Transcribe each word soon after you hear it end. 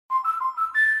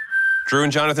Drew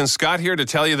and Jonathan Scott here to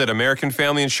tell you that American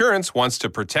Family Insurance wants to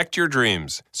protect your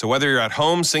dreams. So whether you're at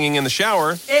home singing in the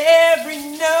shower, every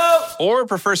note, or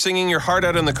prefer singing your heart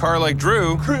out in the car like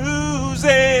Drew,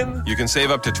 cruising, you can save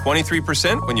up to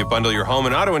 23% when you bundle your home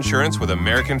and auto insurance with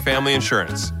American Family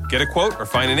Insurance. Get a quote or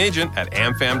find an agent at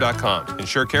amfam.com.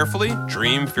 Insure carefully,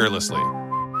 dream fearlessly.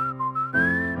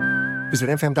 Visit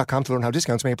amfam.com to learn how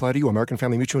discounts may apply to you. American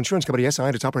Family Mutual Insurance Company, SI,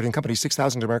 and its operating company,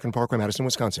 6000 American Parkway, Madison,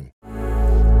 Wisconsin.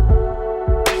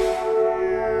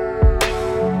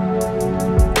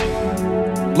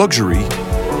 Luxury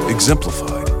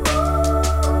exemplified.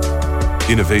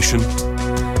 Innovation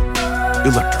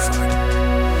electrified.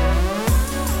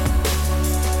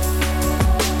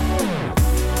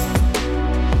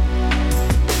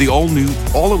 The all-new,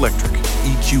 all-electric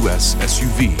EQS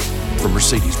SUV from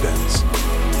Mercedes-Benz.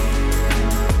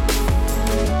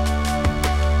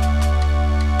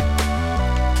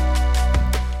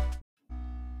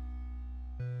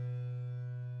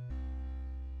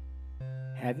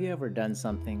 Have you ever done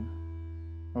something,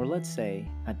 or let's say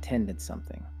attended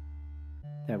something,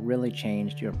 that really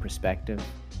changed your perspective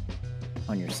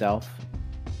on yourself?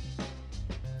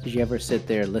 Did you ever sit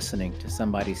there listening to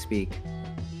somebody speak,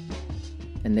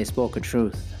 and they spoke a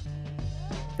truth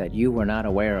that you were not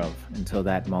aware of until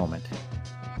that moment?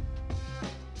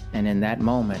 And in that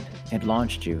moment, it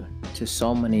launched you to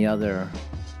so many other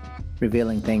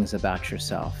revealing things about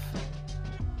yourself,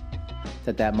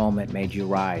 that moment made you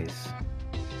rise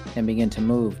and begin to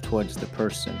move towards the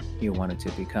person you wanted to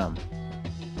become.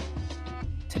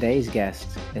 Today's guest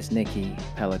is Nicky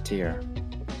Pelletier.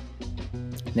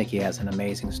 Nicky has an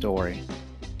amazing story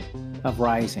of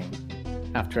rising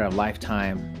after a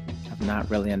lifetime of not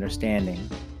really understanding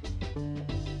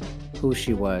who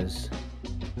she was,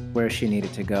 where she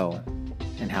needed to go,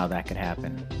 and how that could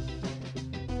happen.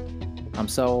 I'm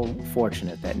so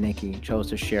fortunate that Nicky chose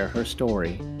to share her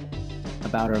story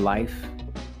about her life,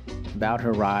 about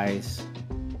her rise,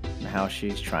 and how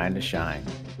she's trying to shine.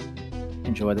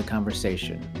 Enjoy the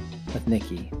conversation with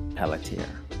Nicky Pelletier.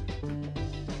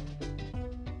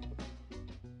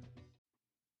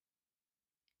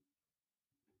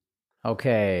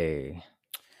 Okay.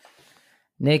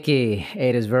 Nicky,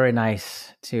 it is very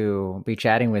nice to be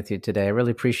chatting with you today. I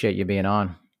really appreciate you being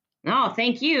on. Oh,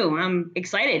 thank you. I'm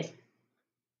excited.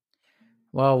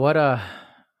 Well, what a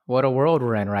world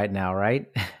we're in right now, right?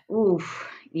 Oof.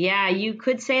 Yeah, you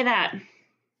could say that.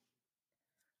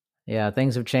 Yeah,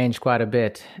 things have changed quite a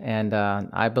bit. And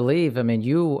I believe,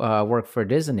 you work for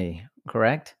Disney,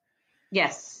 correct?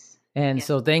 Yes. And yes.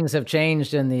 So things have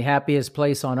changed in the happiest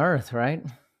place on earth, right?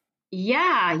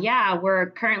 Yeah.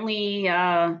 We're currently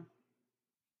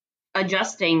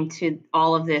adjusting to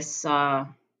all of this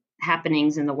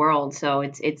happenings in the world. So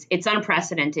it's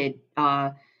unprecedented,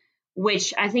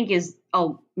 which I think is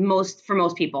for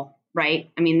most people, right?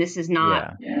 I mean, this is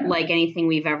not like anything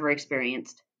we've ever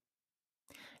experienced.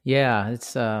 Yeah,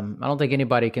 it's I don't think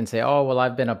anybody can say, "Oh, well,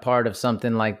 I've been a part of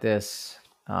something like this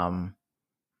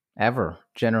ever."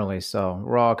 Generally, so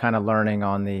we're all kind of learning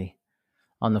on the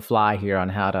fly here on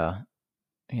how to,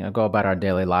 go about our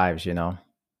daily lives.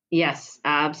 Yes,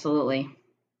 absolutely.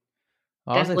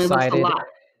 I was Definitely excited. Looks a lot.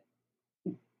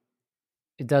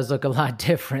 It does look a lot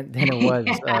different than it was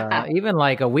even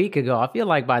like a week ago. I feel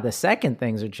like by the second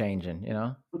things are changing.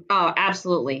 Oh,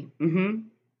 absolutely. Mm-hmm.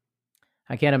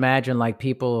 I can't imagine like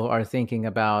people are thinking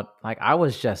about, like, I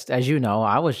was just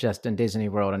in Disney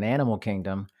World and Animal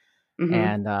Kingdom, mm-hmm.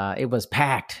 and it was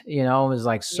packed, it was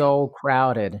like so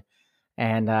crowded.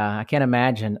 And I can't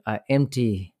imagine an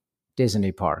empty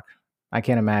Disney park. I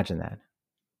can't imagine that.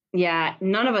 Yeah,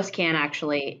 none of us can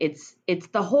actually. It's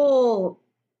the whole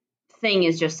thing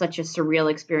is just such a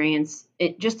surreal experience.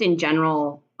 It just in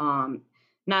general,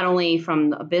 not only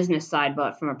from a business side,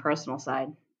 but from a personal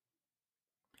side.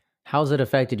 How's it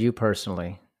affected you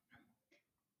personally?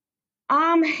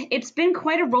 It's been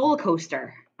quite a roller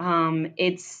coaster.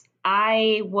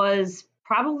 I was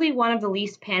probably one of the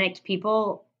least panicked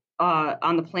people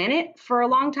on the planet for a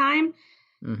long time.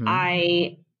 Mm-hmm.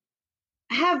 I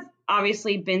have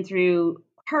obviously been through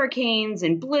hurricanes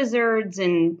and blizzards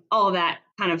and all of that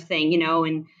kind of thing,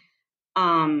 and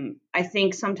I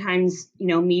think sometimes,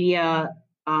 media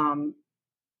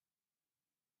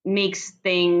makes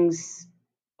things,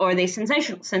 or they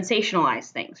sensationalize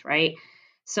things, right?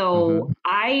 So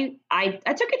I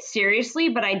took it seriously,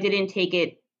 but I didn't take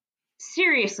it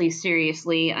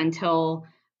seriously until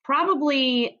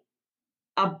probably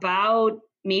about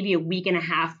maybe a week and a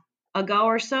half ago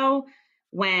or so,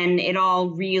 when it all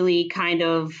really kind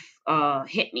of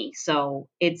hit me. So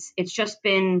it's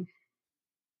been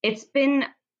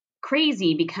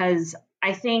crazy, because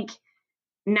I think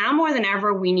now more than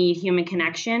ever, we need human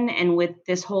connection. And with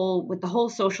the whole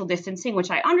social distancing,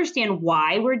 which I understand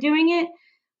why we're doing it,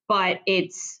 but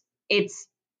it's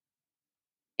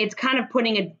kind of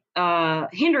putting a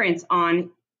hindrance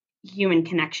on human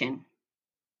connection,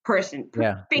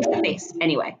 Yeah. face to face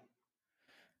anyway.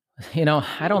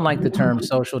 I don't like the term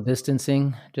social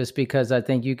distancing just because I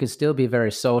think you could still be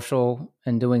very social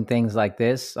and doing things like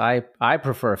this. I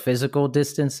prefer physical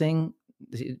distancing,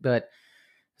 but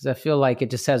because I feel like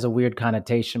it just has a weird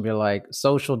connotation. Be like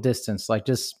social distance, like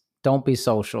just don't be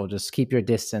social, just keep your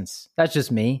distance. That's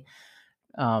just me.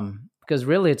 Because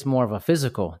really, it's more of a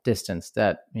physical distance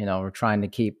that we're trying to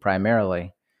keep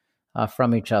primarily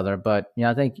from each other. But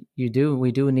I think we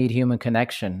do need human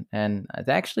connection, and I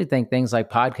actually think things like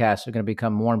podcasts are going to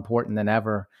become more important than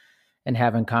ever in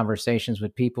having conversations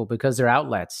with people because they're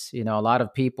outlets. A lot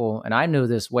of people, and I knew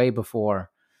this way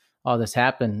before all this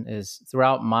happened, is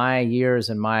throughout my years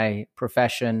in my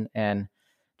profession and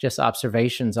just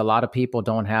observations, a lot of people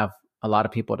don't have a lot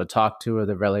of people to talk to, or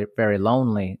they're very, very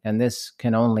lonely. And this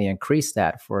can only increase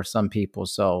that for some people.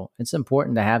 So it's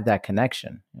important to have that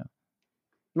connection.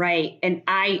 Right. And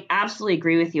I absolutely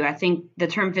agree with you. I think the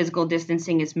term physical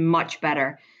distancing is much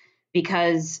better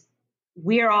because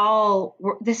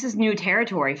this is new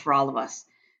territory for all of us.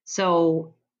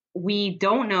 So we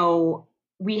don't know,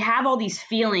 we have all these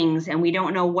feelings and we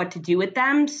don't know what to do with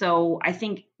them. So I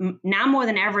think now more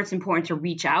than ever, it's important to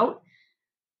reach out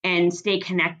and stay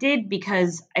connected,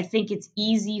 because I think it's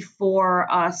easy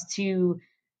for us to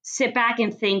sit back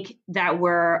and think that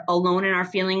we're alone in our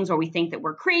feelings, or we think that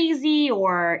we're crazy,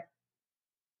 or,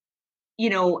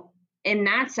 in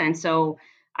that sense. So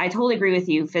I totally agree with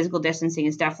you. Physical distancing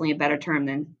is definitely a better term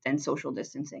than social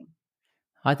distancing.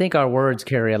 I think our words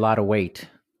carry a lot of weight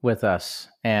with us.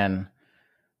 And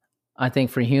I think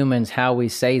for humans, how we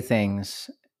say things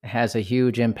has a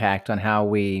huge impact on how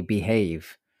we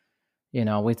behave.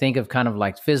 We think of kind of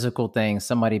like physical things,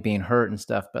 somebody being hurt and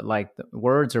stuff, but like the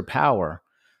words are power,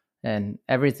 and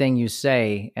everything you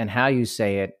say and how you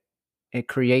say it, it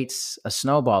creates a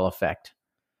snowball effect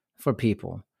for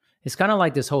people. It's kind of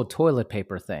like this whole toilet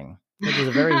paper thing, which is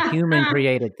a very human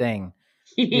created thing.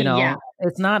 Yeah.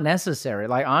 It's not necessary.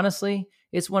 Like, honestly,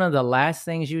 it's one of the last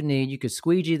things you need. You could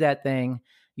squeegee that thing.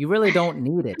 You really don't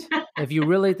need it. If you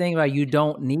really think about it, you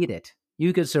don't need it.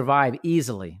 You could survive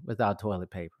easily without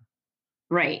toilet paper.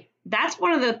 Right. That's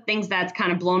one of the things that's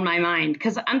kind of blown my mind,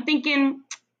 because I'm thinking,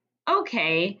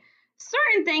 okay,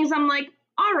 certain things I'm like,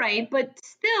 all right, but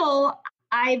still,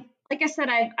 like I said,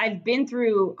 I've been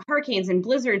through hurricanes and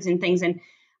blizzards and things, and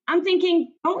I'm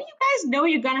thinking, don't you guys know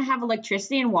you're gonna have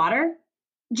electricity and water?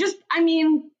 Just, I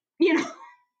mean,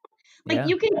 like Yeah.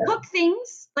 you can cook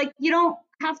things, like you don't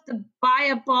have to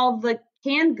buy up all the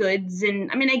canned goods, and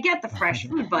I mean, I get the fresh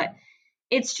food, but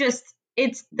it's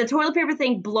the toilet paper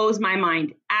thing blows my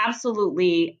mind.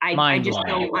 Absolutely. I Mind just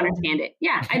blowing. don't understand it.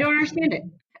 Yeah, I don't understand it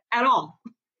at all.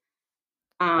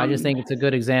 I just think it's a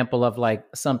good example of like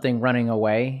something running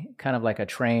away, kind of like a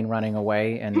train running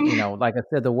away. And, like I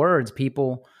said, the words,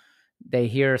 people, they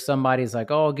hear somebody's like,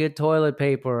 oh, get toilet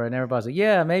paper. And everybody's like,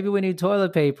 yeah, maybe we need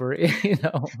toilet paper,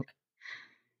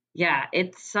 Yeah,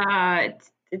 it's a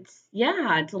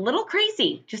little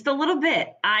crazy, just a little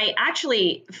bit. I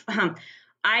actually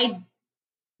I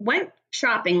went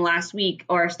shopping last week,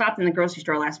 or stopped in the grocery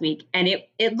store last week, and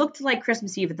it looked like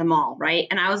Christmas Eve at the mall, right?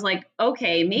 And I was like,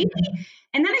 okay, maybe.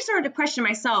 And then I started to question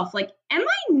myself, like, am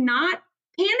I not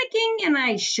panicking and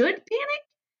I should panic?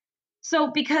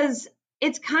 So, because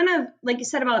it's kind of like you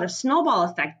said about a snowball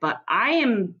effect, but I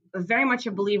am very much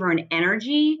a believer in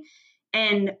energy,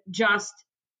 and just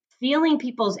feeling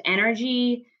people's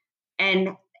energy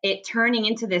and it turning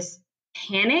into this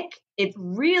panic. It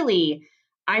really,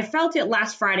 I felt it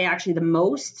last Friday actually the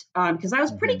most, because I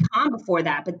was pretty calm before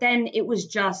that. But then it was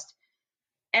just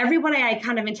everybody I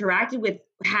kind of interacted with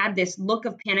had this look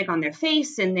of panic on their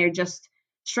face, and they're just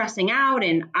stressing out.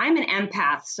 And I'm an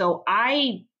empath, so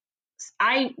I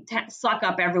suck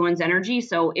up everyone's energy.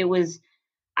 So it was,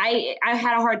 I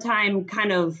had a hard time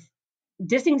kind of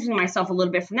distancing myself a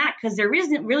little bit from that, because there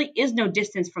really is no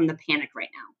distance from the panic right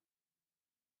now.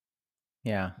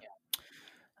 Yeah.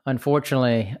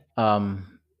 Unfortunately,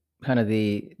 kind of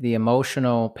the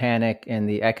emotional panic and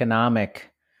the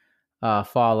economic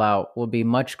fallout will be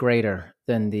much greater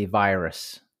than the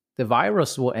virus. The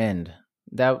virus will end.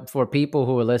 That, for people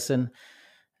who will listen,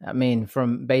 I mean,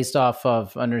 from based off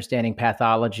of understanding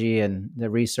pathology and the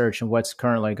research and what's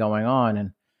currently going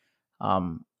on,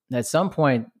 and at some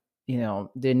point,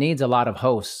 there needs a lot of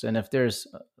hosts, and if there's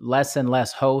less and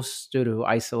less hosts due to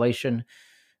isolation,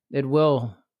 it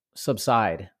will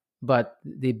subside. but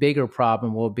the bigger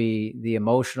problem will be the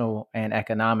emotional and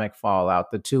economic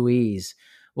fallout. The two E's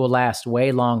will last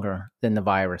way longer than the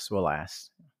virus will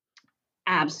last.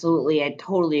 Absolutely. I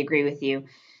totally agree with you.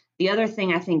 The other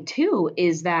thing I think too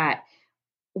is that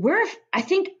we're, I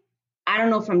think, I don't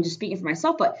know if I'm just speaking for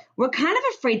myself, but we're kind of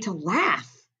afraid to laugh.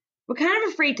 We're kind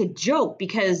of afraid to joke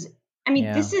because, I mean,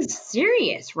 Yeah. this is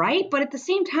serious, right? But at the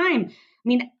same time, I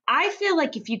mean, I feel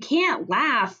like if you can't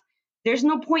laugh, there's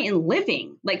no point in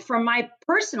living. Like for my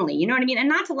personally, you know what I mean? And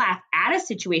not to laugh at a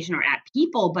situation or at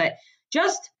people, but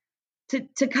just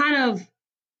to kind of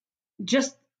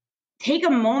just take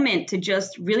a moment to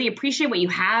just really appreciate what you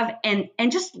have and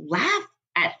just laugh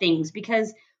at things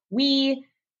because we're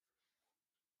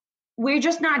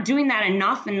just not doing that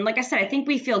enough. And like I said, I think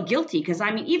we feel guilty because I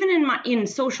mean, even in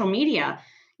social media,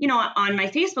 you know, on my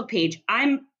Facebook page,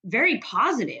 I'm very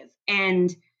positive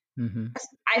and Mm-hmm.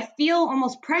 I feel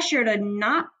almost pressure to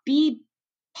not be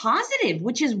positive,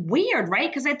 which is weird, right?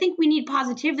 Because I think we need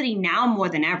positivity now more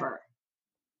than ever.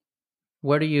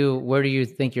 Where do you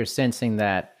think you're sensing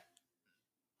that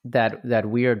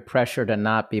weird pressure to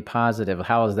not be positive?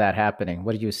 How is that happening?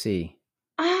 What do you see?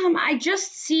 I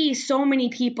just see so many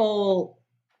people.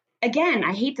 Again,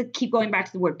 I hate to keep going back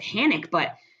to the word panic,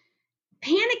 but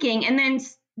panicking and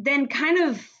then kind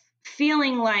of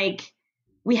feeling like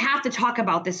we have to talk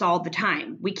about this all the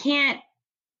time. We can't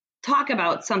talk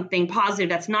about something positive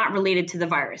that's not related to the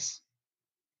virus.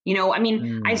 You know, I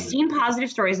mean, I've Mm. seen positive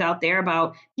stories out there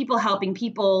about people helping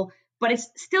people, but it's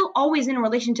still always in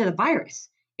relation to the virus.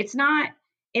 It's not,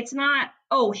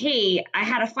 oh, hey, I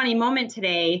had a funny moment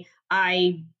today.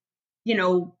 I, you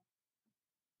know,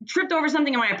 tripped over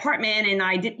something in my apartment and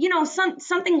I did,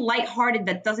 something lighthearted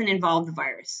that doesn't involve the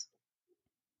virus.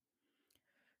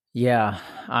 Yeah,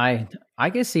 I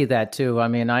can see that too. I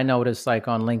mean, I noticed like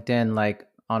on LinkedIn, like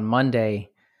on Monday,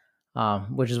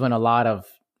 which is when a lot of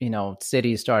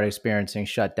cities started experiencing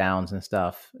shutdowns and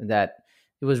stuff. That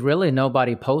it was really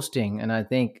nobody posting, and I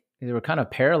think they were kind of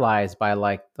paralyzed by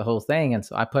like the whole thing. And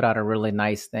so I put out a really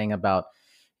nice thing about,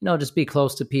 just be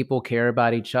close to people, care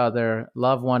about each other,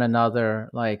 love one another,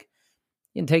 like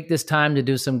you can take this time to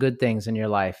do some good things in your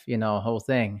life, whole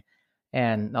thing.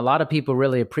 And a lot of people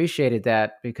really appreciated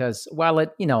that because while it,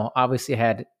 obviously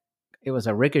it was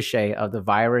a ricochet of the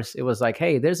virus, it was like,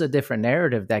 hey, there's a different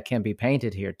narrative that can be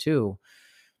painted here too.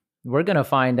 We're going to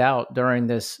find out during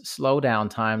this slowdown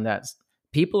time that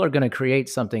people are going to create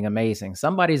something amazing.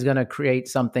 Somebody's going to create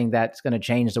something that's going to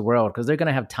change the world because they're going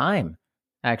to have time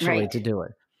actually Right. to do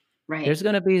it. There's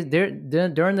Right. going to be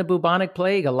during the bubonic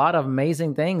plague, a lot of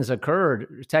amazing things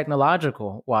occurred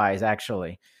technological wise.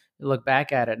 Actually, you look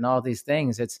back at it and all these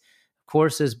things. It's of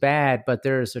course is bad, but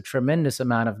there's a tremendous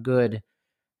amount of good.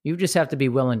 You just have to be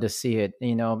willing to see it,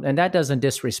 and that doesn't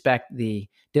disrespect the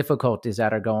difficulties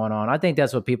that are going on. I think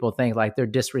that's what people think, like they're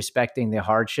disrespecting the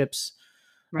hardships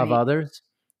of Right. others.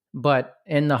 But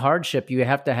in the hardship, you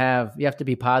have to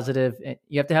be positive.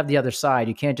 You have to have the other side.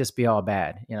 You can't just be all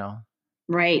bad.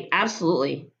 Right.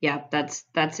 Absolutely. Yeah, that's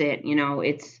it.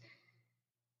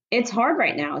 It's hard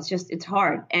right now. It's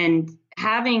hard. And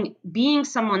being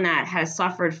someone that has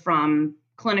suffered from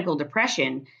clinical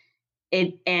depression,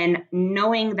 and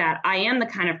knowing that I am the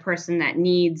kind of person that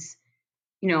needs,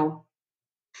 you know,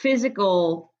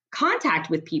 physical contact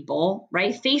with people,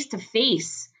 right? Face to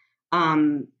face.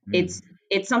 Mm.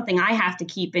 It's something I have to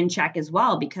keep in check as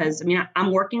well because I mean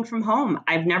I'm working from home.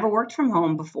 I've never worked from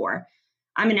home before.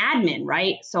 I'm an admin,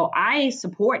 right? So I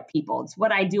support people. It's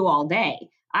what I do all day.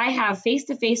 I have face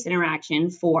to face interaction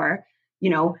for, you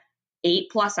know,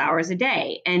 8+ hours a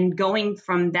day. And going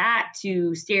from that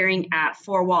to staring at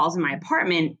four walls in my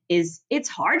apartment it's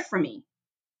hard for me.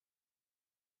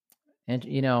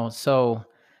 And so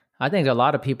I think a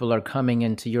lot of people are coming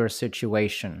into your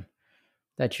situation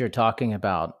that you're talking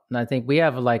about. And I think we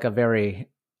have like a very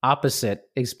opposite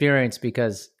experience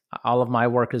because all of my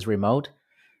work is remote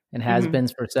and has Hmm. been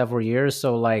for several years.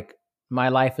 So like my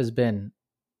life has been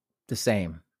the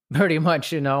same pretty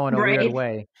much, in a weird Right.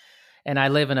 way. And I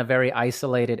live in a very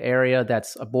isolated area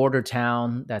that's a border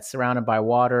town that's surrounded by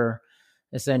water,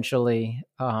 essentially,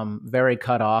 very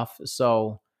cut off.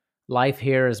 So life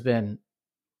here has been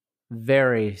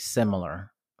very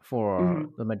similar for Hmm.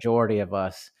 the majority of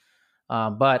us.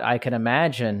 But I can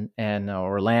imagine in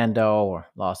Orlando or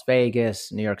Las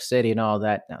Vegas, New York City, and all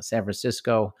that, now San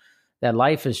Francisco, that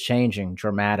life is changing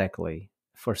dramatically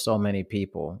for so many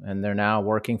people. And they're now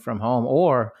working from home.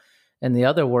 Or in the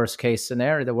other worst case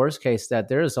scenario, the worst case, that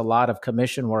there's a lot of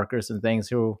commission workers and things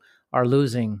who are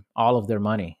losing all of their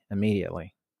money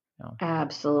immediately. You know?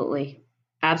 Absolutely.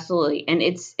 Absolutely. And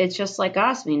it's just like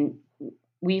us. I mean,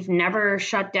 we've never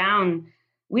shut down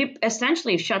we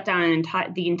essentially shut down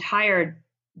the entire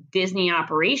Disney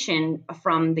operation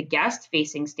from the guest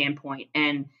facing standpoint.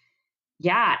 And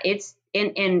yeah, it's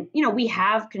and we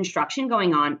have construction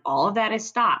going on. All of that is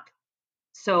stopped.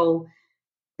 So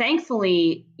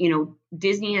thankfully,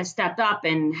 Disney has stepped up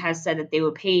and has said that they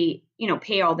would pay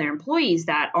all their employees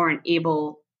that aren't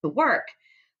able to work.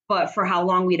 But for how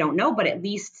long, we don't know. But at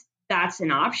least that's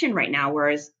an option right now.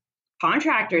 Whereas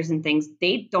contractors and things,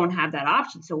 they don't have that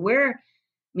option. So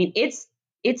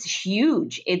it's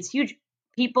huge. It's huge.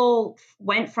 People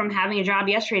went from having a job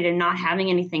yesterday to not having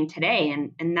anything today.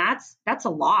 And that's a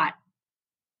lot.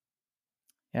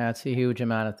 Yeah, it's a huge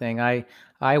amount of thing. I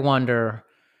wonder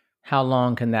how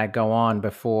long can that go on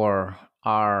before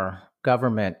our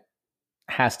government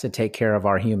has to take care of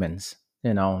our humans,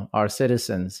 our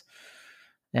citizens.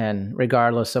 And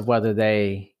regardless of whether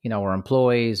they, are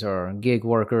employees or gig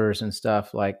workers and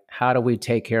stuff, like, how do we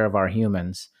take care of our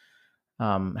humans?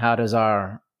 How does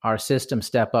our system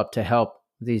step up to help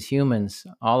these humans,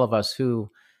 all of us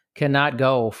who cannot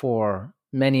go for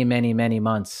many, many, many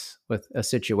months with a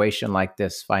situation like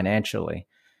this financially?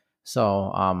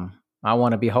 So I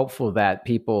want to be hopeful that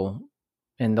people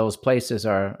in those places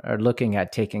are looking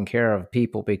at taking care of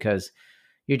people, because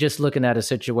you're just looking at a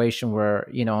situation where,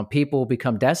 people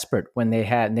become desperate when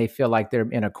they feel like they're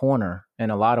in a corner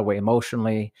in a lot of ways,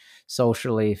 emotionally,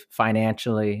 socially,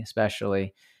 financially,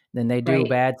 especially. Then they do Right.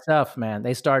 bad stuff, man.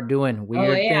 They start doing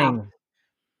weird things.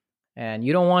 And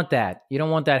you don't want that. You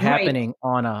don't want that happening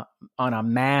on a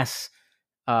mass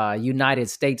United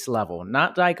States level,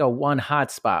 not like a one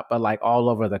hotspot, but like all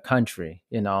over the country,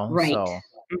 Right. So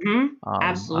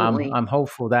Absolutely. I'm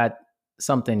hopeful that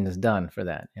something is done for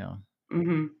that,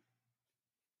 Mm-hmm.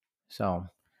 So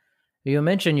you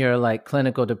mentioned your like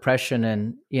clinical depression,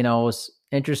 and it was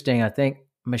interesting. I think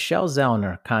Michelle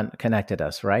Zellner connected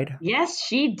us, right? Yes,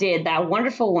 she did. That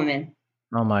wonderful woman.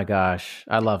 Oh my gosh,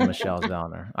 I love Michelle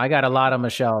Zellner. I got a lot of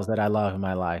Michelles that I love in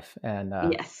my life, and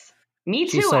Yes. Me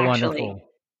she's too, so actually. wonderful.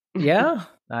 Yeah,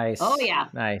 nice. Oh, yeah.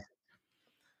 Nice.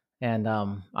 And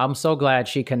I'm so glad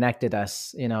she connected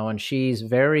us, and she's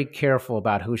very careful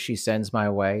about who she sends my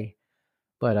way.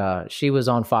 But she was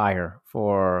on fire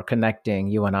for connecting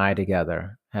you and I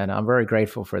together. And I'm very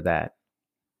grateful for that.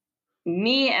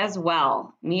 Me as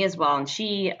well. Me as well. And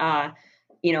she, I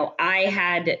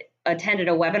had attended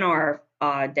a webinar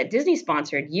that Disney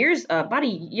sponsored about a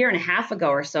year and a half ago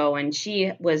or so, and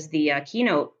she was the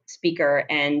keynote speaker,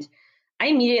 and I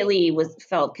immediately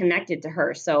felt connected to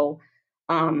her. So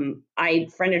I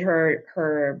friended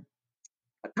her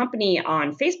company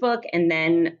on Facebook, and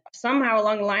then somehow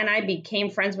along the line, I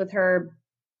became friends with her,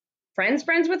 friends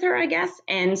with her, I guess.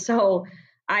 And so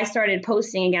I started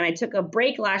posting again. I took a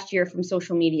break last year from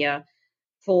social media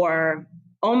for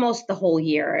almost the whole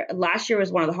year. Last year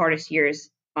was one of the hardest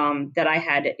years that I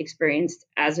had experienced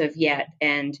as of yet.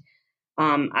 And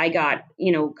I got,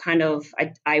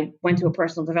 I went to a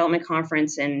personal development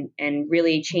conference and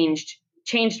really changed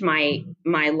my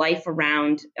life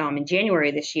around in January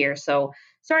this year. So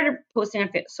started posting on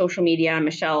social media.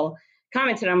 Michelle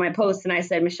commented on my post, and I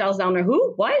said, Michelle Zellner,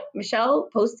 who? What? Michelle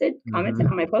commented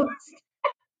on my post.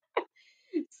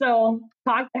 So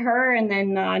talked to her, and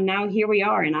then now here we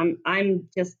are, and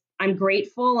I'm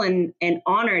grateful and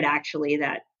honored actually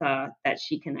that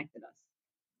she connected us.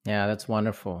 Yeah, that's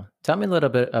wonderful. Tell me a little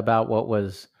bit about what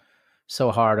was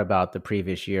so hard about the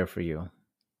previous year for you.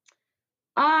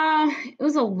 It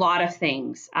was a lot of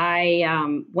things.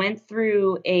 I went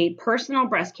through a personal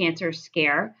breast cancer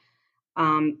scare,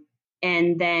 and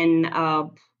then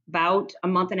about a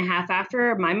month and a half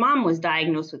after, my mom was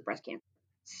diagnosed with breast cancer.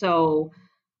 So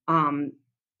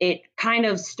it kind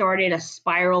of started a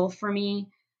spiral for me,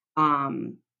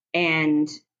 and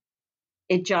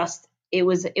it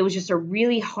was just a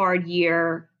really hard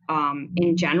year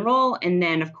in general. And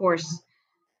then of course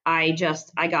I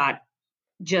got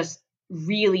just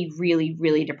really, really,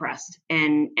 really depressed,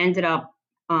 and ended up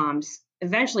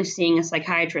eventually seeing a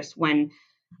psychiatrist when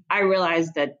I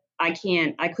realized that I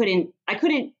couldn't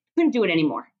do it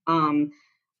anymore.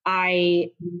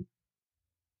 I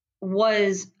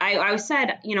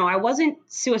said, I wasn't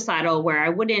suicidal where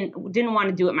I didn't want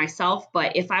to do it myself,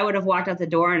 but if I would have walked out the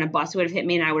door and a bus would have hit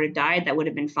me and I would have died, that would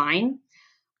have been fine.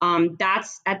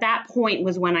 That's at that point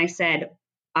was when I said,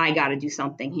 I got to do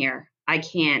something here. I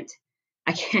can't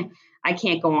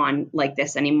go on like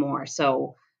this anymore.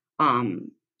 So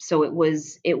it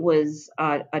was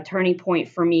a turning point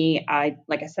for me.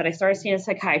 Like I said, I started seeing a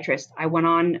psychiatrist. I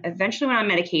eventually went on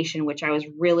medication, which I was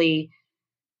really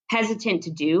hesitant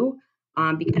to do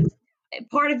because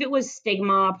part of it was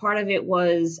stigma. Part of it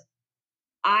was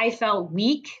I felt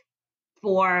weak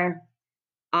for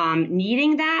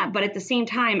needing that. But at the same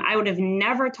time, I would have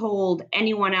never told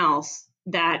anyone else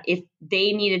that if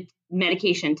they needed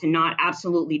medication to not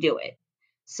absolutely do it.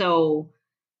 So,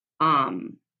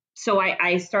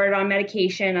 I started on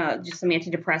medication, just some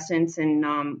antidepressants,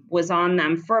 and was on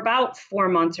them for about 4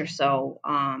 months or so.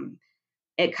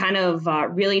 It kind of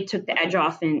really took the edge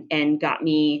off and got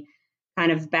me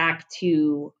kind of back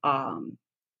to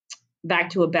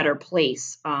a better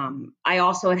place. I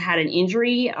also had an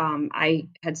injury. I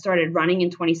had started running in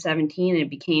 2017, and it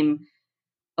became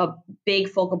a big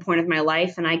focal point of my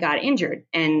life, and I got injured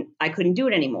and I couldn't do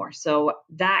it anymore. So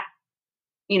that,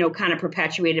 kind of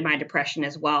perpetuated my depression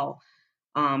as well,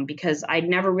 because I'd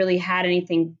never really had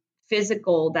anything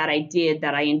physical that I did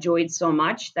that I enjoyed so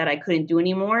much that I couldn't do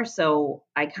anymore. So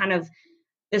I kind of,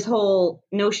 this whole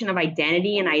notion of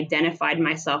identity, and I identified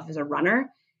myself as a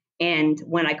runner. And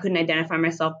when I couldn't identify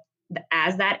myself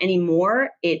as that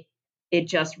anymore, it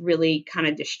just really kind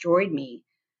of destroyed me.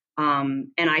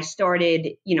 And I started,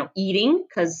 eating,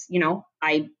 because,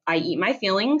 I eat my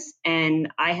feelings,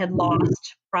 and I had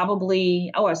lost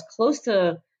probably, I was close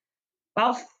to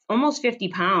about almost 50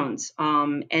 pounds.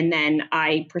 And then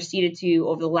I proceeded to,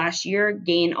 over the last year,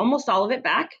 gain almost all of it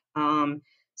back.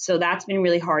 So that's been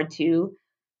really hard too.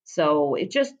 So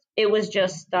it was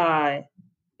just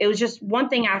one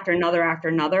thing after another after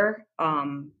another.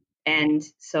 And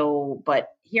so, but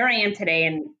here I am today,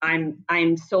 and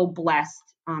I'm so blessed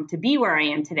to be where I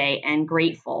am today, and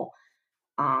grateful.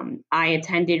 I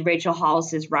attended Rachel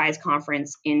Hollis's Rise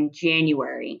conference in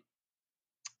January,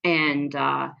 and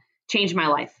changed my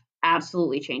life.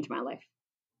 Absolutely changed my life.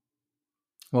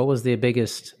 What was the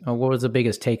biggest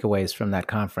takeaways from that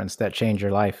conference that changed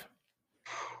your life?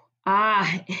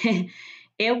 It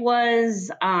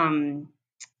was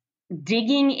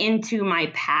digging into my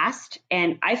past.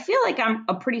 And I feel like I'm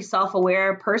a pretty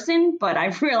self-aware person, but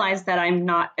I've realized that I'm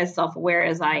not as self-aware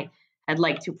as I had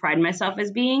like to pride myself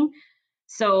as being.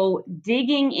 So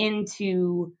digging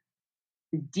into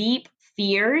deep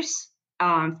fears,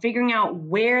 figuring out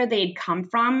where they'd come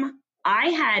from. I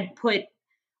had put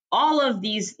all of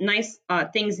these nice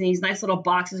things in these nice little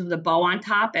boxes with a bow on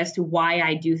top as to why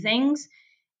I do things.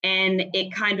 And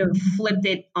it kind of flipped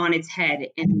it on its head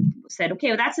and said, okay,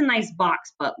 well, that's a nice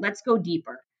box, but let's go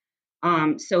deeper.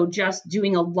 So just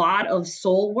doing a lot of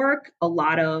soul work, a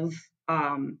lot of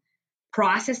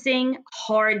processing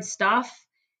hard stuff.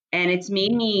 And it's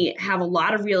made me have a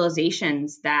lot of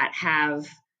realizations that have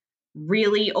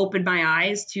really opened my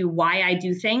eyes to why I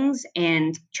do things,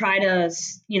 and try to,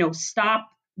 stop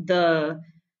the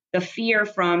fear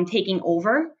from taking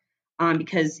over.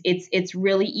 Because it's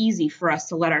really easy for us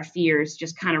to let our fears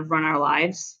just kind of run our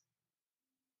lives.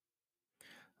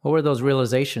 What were those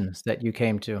realizations that you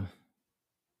came to?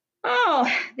 Oh,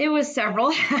 there was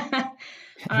several.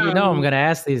 I'm going to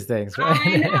ask these things, right?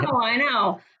 I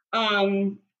know.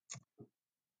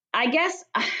 I guess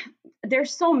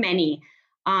there's so many.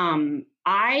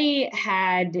 I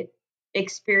had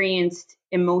experienced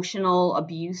emotional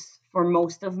abuse for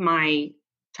most of my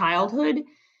childhood.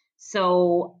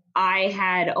 So I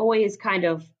had always kind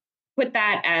of put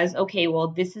that as, okay, well,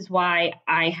 this is why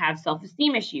I have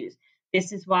self-esteem issues.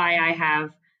 This is why I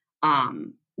have,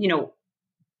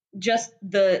 just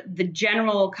the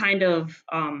general kind of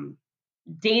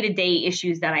day-to-day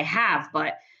issues that I have.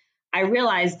 But I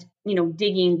realized,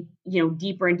 digging,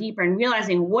 deeper and deeper, and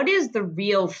realizing what is the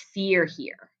real fear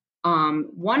here.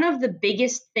 One of the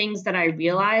biggest things that I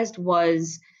realized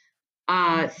was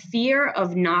fear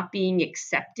of not being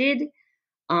accepted.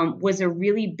 Was a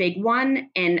really big one.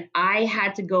 And I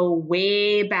had to go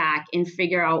way back and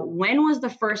figure out, when was the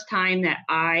first time that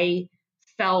I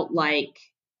felt like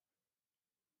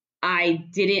I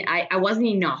wasn't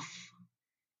enough.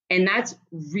 And that's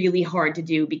really hard to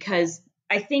do, because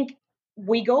I think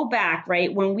we go back,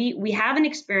 right? When we have an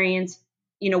experience,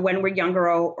 when we're younger,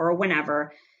 or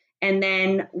whenever, and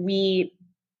then we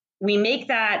make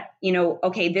that,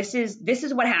 okay, this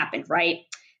is what happened, right?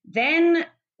 Then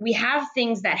we have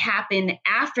things that happen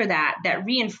after that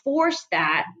reinforce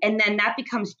that, and then that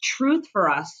becomes truth for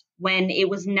us when it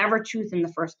was never truth in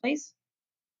the first place.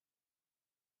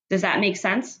 Does that make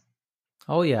sense?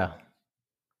 Oh, yeah.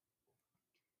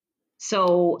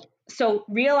 So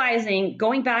realizing,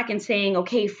 going back and saying,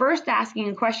 okay, first asking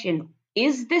a question,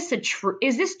 is this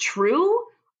true?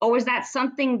 Or is that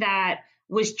something that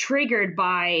was triggered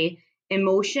by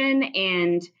emotion?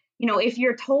 And, if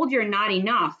you're told you're not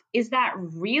enough, is that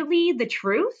really the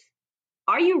truth?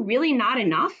 Are you really not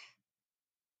enough?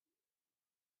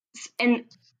 And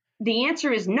the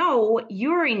answer is no,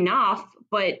 you're enough,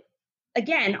 but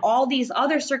again, all these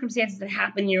other circumstances that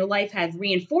happen in your life have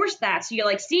reinforced that. So you're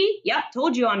like, see, yep,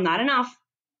 told you I'm not enough.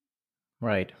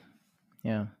 Right.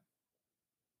 Yeah.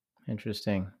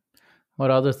 Interesting.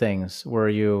 What other things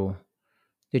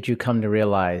did you come to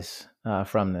realize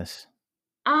from this?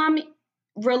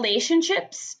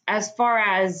 Relationships, as far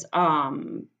as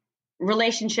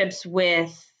relationships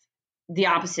with the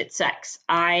opposite sex.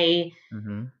 I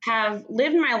Mm-hmm. have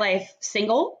lived my life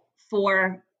single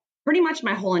for pretty much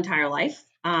my whole entire life.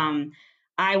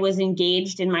 I was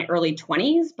engaged in my early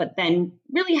 20s, but then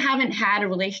really haven't had a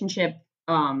relationship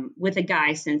with a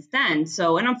guy since then.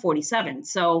 So, and I'm 47,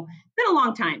 so it's been a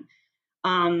long time.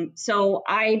 So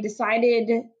I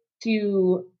decided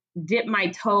to dip my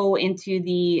toe into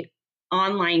the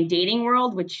online dating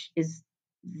world, which is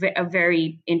a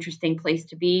very interesting place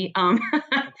to be.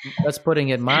 That's putting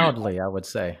it mildly, I would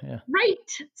say. Yeah. Right.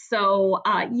 So,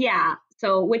 yeah.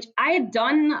 So, which I had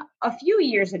done a few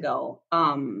years ago,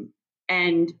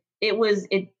 and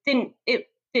it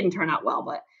didn't turn out well.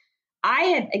 But I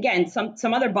had, again,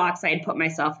 some other box I had put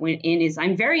myself in is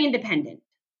I'm very independent.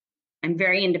 I'm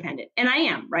very independent, and I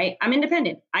am, right? I'm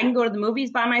independent. I can go to the movies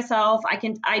by myself.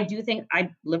 I do think I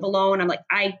live alone.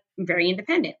 I'm very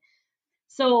independent.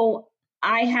 So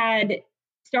I had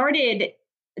started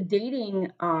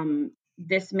dating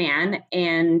this man,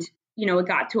 and it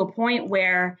got to a point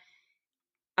where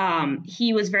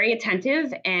he was very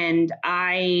attentive, and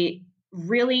I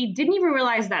really didn't even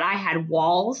realize that I had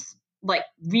walls, like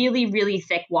really, really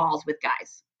thick walls with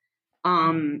guys.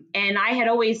 And I had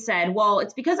always said, well,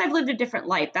 it's because I've lived a different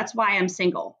life. That's why I'm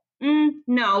single.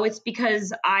 No, it's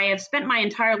because I have spent my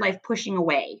entire life pushing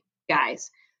away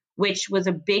guys, which was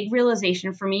a big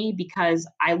realization for me because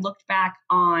I looked back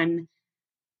on,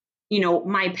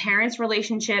 my parents'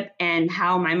 relationship and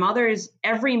how my mother's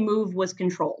every move was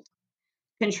controlled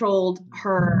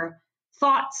her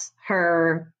thoughts,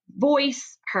 her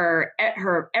voice, her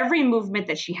every movement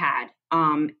that she had.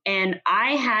 And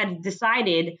I had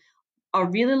decided a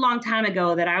really long time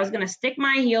ago that I was going to stick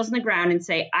my heels in the ground and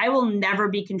say, I will never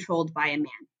be controlled by a man.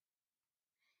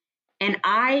 And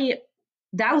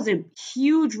that was a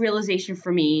huge realization for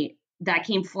me that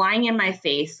came flying in my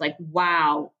face. Like,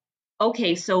 wow,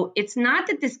 okay, so it's not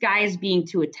that this guy is being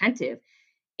too attentive.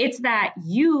 It's that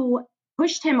you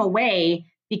pushed him away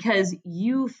because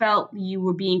you felt you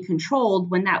were being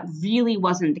controlled when that really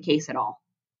wasn't the case at all.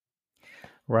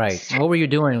 Right. What were you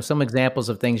doing? Some examples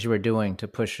of things you were doing to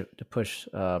push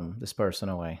this person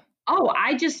away. Oh,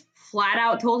 I just flat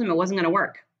out told him it wasn't going to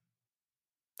work.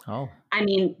 Oh. I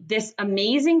mean, this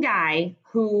amazing guy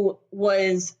who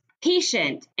was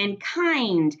patient and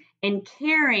kind and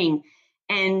caring.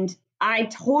 And I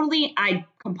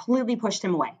completely pushed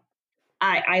him away.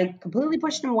 I completely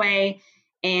pushed him away,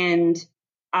 and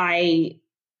I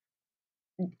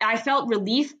felt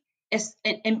relief,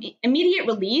 immediate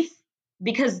relief,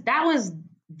 because that was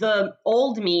the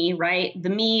old me, right? The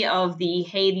me of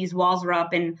hey, these walls are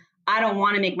up and I don't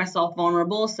want to make myself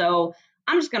vulnerable. So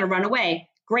I'm just going to run away.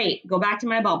 Great. Go back to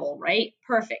my bubble, right?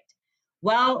 Perfect.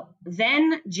 Well,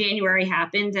 then January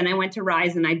happened and I went to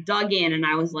Rise and I dug in and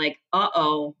I was like,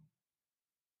 uh-oh,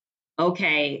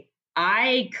 okay,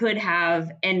 I could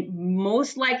have and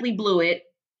most likely blew it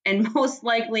and most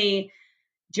likely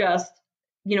just,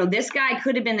 this guy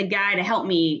could have been the guy to help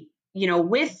me,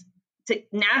 to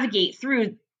navigate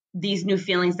through these new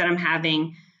feelings that I'm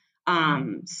having.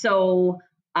 So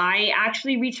I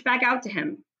actually reached back out to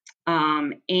him.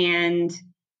 And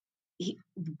he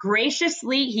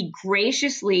graciously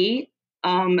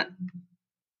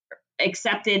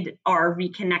accepted our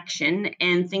reconnection,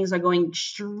 and things are going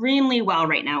extremely well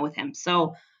right now with him.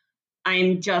 So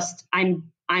I'm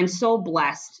so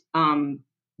blessed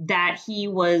that he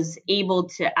was able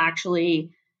to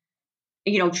actually,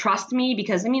 trust me,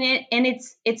 because I mean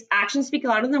it's actions speak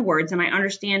louder than words, and I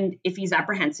understand if he's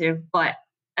apprehensive, but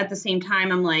at the same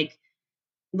time I'm like,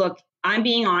 look, I'm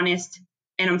being honest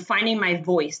and I'm finding my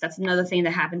voice. That's another thing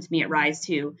that happened to me at Rise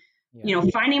too. Yeah.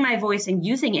 Finding my voice and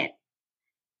using it.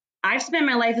 I've spent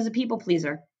my life as a people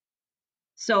pleaser.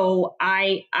 So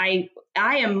I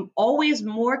am always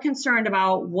more concerned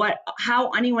about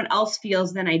how anyone else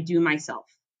feels than I do myself.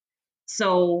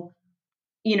 So,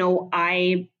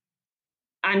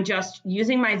 I'm just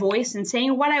using my voice and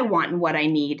saying what I want and what I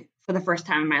need for the first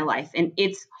time in my life. And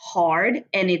it's hard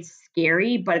and it's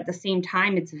scary, but at the same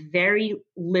time, it's very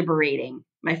liberating.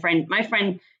 My friend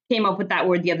came up with that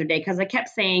word the other day because I kept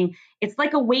saying it's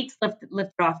like a weight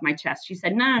lifted off my chest. She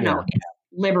said, no, it's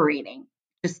liberating.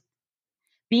 Just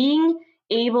being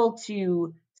able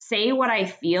to say what I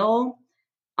feel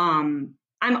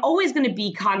I'm always going to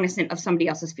be cognizant of somebody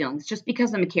else's feelings just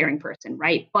because I'm a caring person,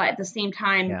 right? But at the same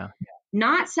time, Yeah.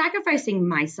 not sacrificing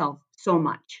myself so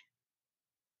much.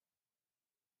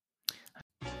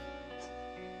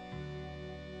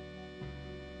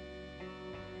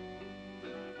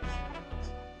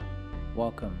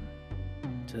 Welcome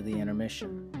to the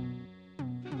intermission.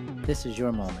 This is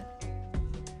your moment,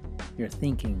 your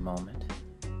thinking moment.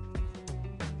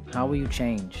 How will you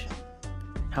change?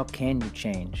 How can you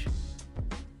change?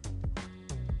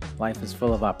 Life is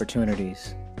full of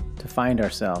opportunities to find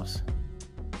ourselves,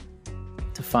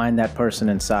 to find that person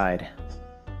inside,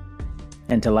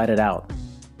 and to let it out,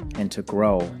 and to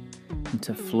grow, and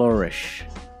to flourish,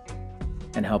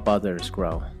 and help others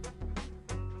grow.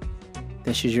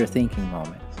 This is your thinking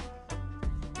moment.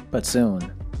 But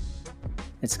soon,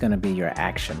 it's going to be your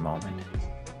action moment.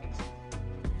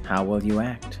 How will you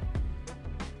act?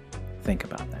 Think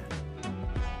about that.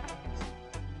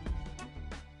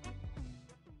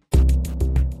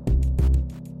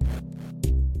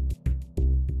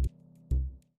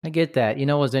 I get that. You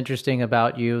know what's interesting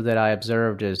about you that I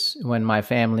observed is when my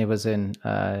family was in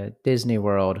Disney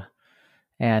World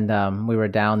and we were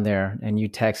down there and you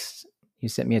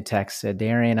sent me a text, said,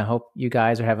 Darian, I hope you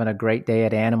guys are having a great day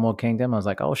at Animal Kingdom. I was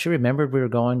like, oh, she remembered we were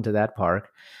going to that park.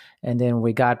 And then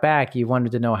we got back, you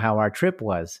wanted to know how our trip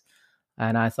was.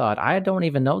 And I thought, I don't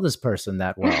even know this person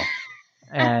that well.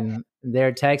 And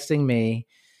they're texting me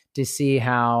to see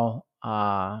how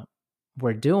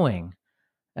we're doing.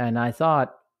 And I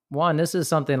thought, one, this is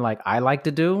something like I like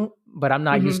to do, but I'm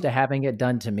not used to having it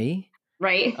done to me.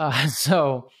 Right.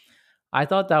 So I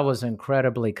thought that was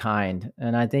incredibly kind.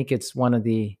 And I think it's one of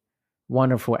the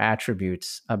wonderful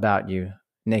attributes about you,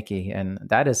 Nicky. And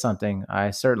that is something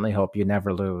I certainly hope you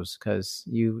never lose, because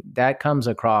that comes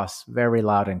across very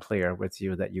loud and clear with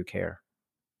you that you care.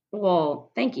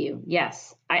 Well, thank you.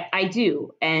 Yes, I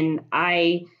do. And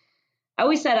I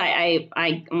always said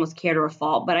I almost care to a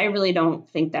fault, but I really don't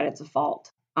think that it's a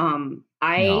fault. No.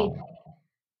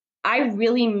 I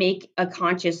really make a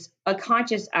conscious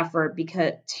effort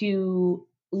because to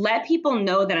let people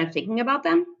know that I'm thinking about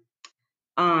them.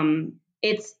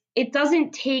 It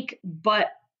doesn't take but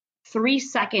 3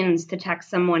 seconds to text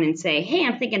someone and say, "Hey,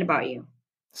 I'm thinking about you."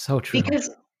 So true.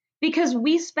 Because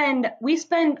we spend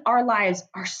our lives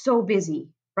are so busy,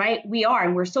 right? We are,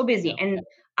 and we're so busy. Yeah. And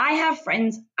I have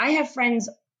friends,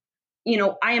 you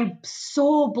know, I am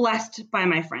so blessed by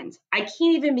my friends. I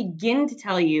can't even begin to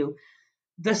tell you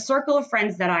the circle of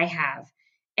friends that I have.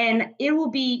 And it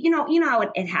will be, you know how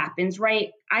it happens,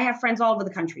 right? I have friends all over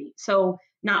the country. So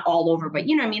not all over, but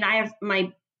I have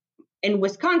my in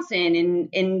Wisconsin,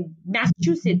 in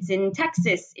Massachusetts, in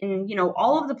Texas, in,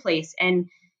 all over the place. And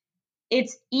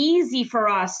it's easy for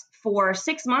us for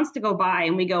 6 months to go by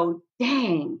and we go,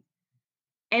 dang.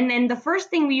 And then the first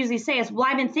thing we usually say is, well,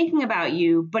 I've been thinking about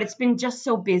you, but it's been just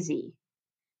so busy.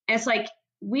 And it's like,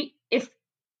 if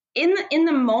in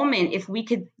the moment, if we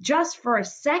could just for a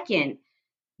second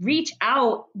reach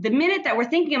out, the minute that we're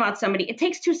thinking about somebody, it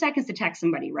takes 2 seconds to text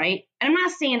somebody, right? And I'm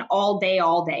not saying all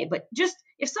day, but just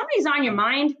if somebody's on your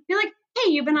mind, be like,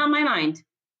 hey, you've been on my mind.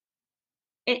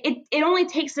 It only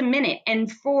takes a minute. And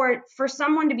for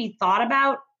someone to be thought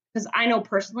about, because I know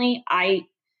personally,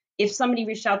 if somebody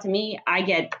reached out to me, I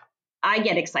get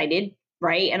excited,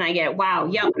 right? And I get, wow,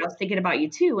 yeah, I was thinking about you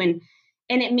too. And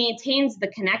it maintains the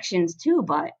connections too,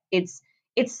 but it's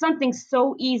something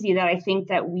so easy that I think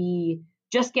that we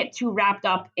just get too wrapped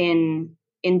up in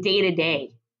day to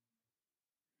day.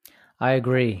 I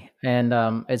agree. And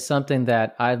it's something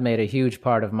that I've made a huge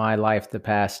part of my life the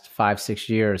past 5-6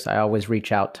 years. I always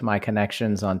reach out to my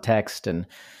connections on text, and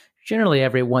generally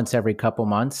every couple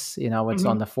months, it's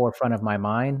on the forefront of my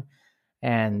mind.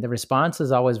 And the response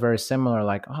is always very similar,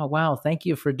 like, oh, wow, thank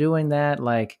you for doing that.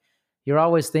 Like, you're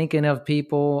always thinking of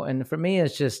people. And for me,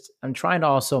 it's just, I'm trying to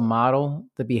also model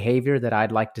the behavior that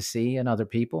I'd like to see in other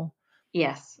people.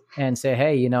 Yes. And say,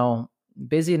 hey,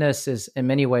 busyness is in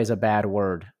many ways a bad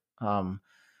word.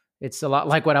 It's a lot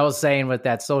like what I was saying with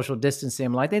that social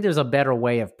distancing. I think there's a better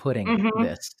way of putting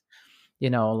this.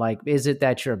 Like, is it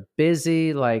that you're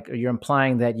busy? Like, you're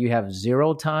implying that you have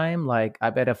zero time? Like,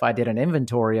 I bet if I did an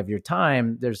inventory of your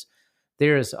time, there's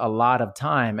a lot of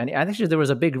time. And actually, there was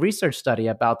a big research study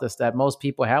about this, that most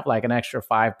people have like an extra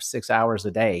 5-6 hours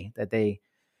a day that they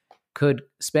could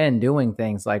spend doing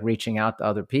things like reaching out to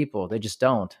other people. They just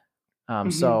don't.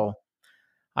 So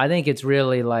I think it's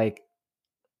really like,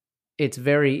 it's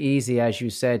very easy, as you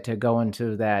said, to go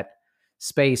into that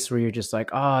space where you're just like,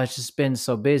 oh, it's just been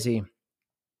so busy.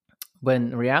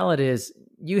 When reality is,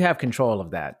 you have control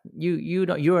of that.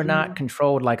 You are not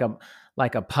controlled like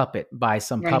like a puppet by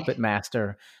some Right. puppet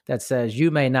master that says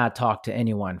you may not talk to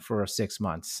anyone for 6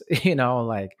 months. You know,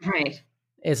 like Right.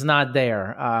 it's not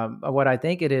there. What I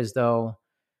think it is, though,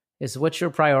 is what's your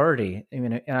priority. I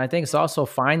mean, and I think it's also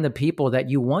find the people that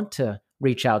you want to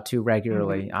reach out to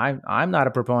regularly. Hmm. I'm not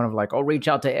a proponent of like, oh, reach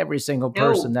out to every single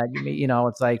person No. that you meet. You know,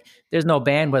 it's like there's no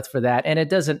bandwidth for that, and it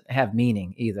doesn't have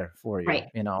meaning either for you. Right.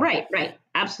 You know, Right. Right.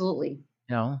 Absolutely.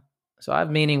 you know. So I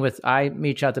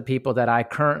reach out to people that I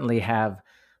currently have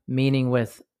meaning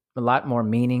with, a lot more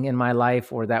meaning in my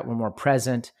life, or that were more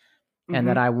present, and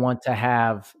that Hmm. I want to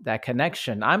have that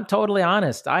connection. I'm totally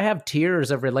honest. I have tiers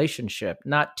of relationship,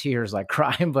 not tears like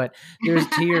crying, but there's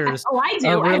tiers Oh, I do.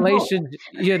 of I have both. relation,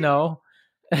 you know.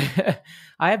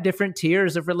 I have different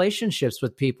tiers of relationships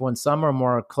with people, and some are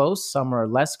more close, some are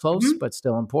less close, Hmm. but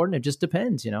still important. It just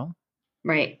depends, you know.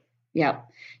 Right. Yeah.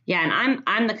 Yeah. And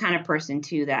I'm the kind of person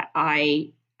too that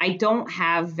I don't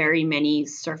have very many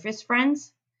surface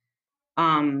friends.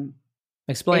 Um,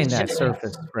 Explain it's that, just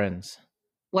surface friends.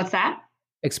 what's that?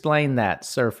 Explain that,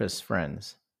 surface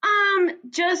friends.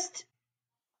 Just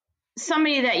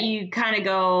somebody that you kind of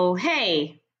go,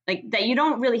 hey, like that you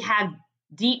don't really have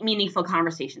deep, meaningful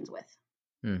conversations with.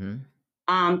 Mm-hmm.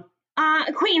 Um,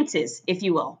 acquaintances, if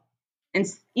you will. And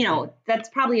that's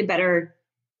probably a better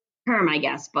term, I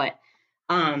guess. But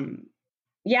um,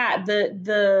 yeah,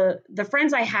 the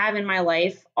friends I have in my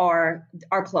life are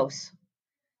close.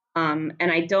 And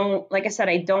I don't, like I said,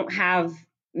 I don't have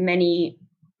many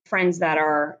friends that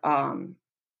are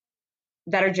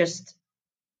just,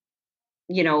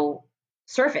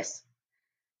 surface.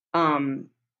 Um,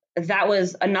 that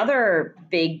was another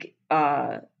big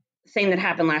thing that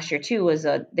happened last year too. Was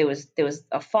there was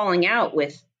a falling out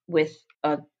with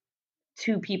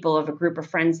two people of a group of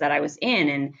friends that I was in,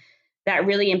 and that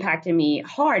really impacted me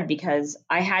hard because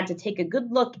I had to take a good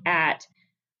look at.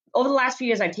 Over the last few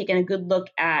years, I've taken a good look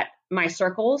at my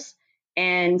circles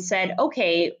and said,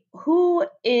 okay, who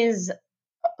is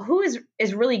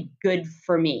really good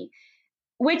for me?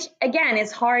 Which again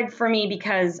is hard for me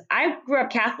because I grew up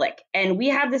Catholic and we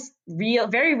have this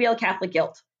very real Catholic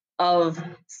guilt of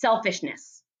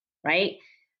selfishness, right?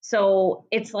 So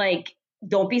it's like,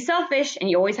 don't be selfish and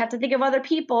you always have to think of other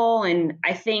people. And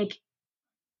I think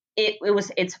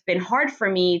it's been hard for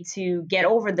me to get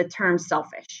over the term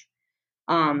selfish.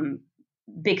 Um,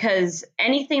 because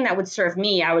anything that would serve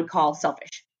me, I would call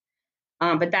selfish.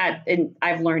 But that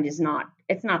I've learned it's not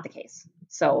the case.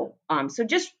 So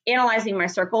just analyzing my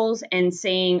circles and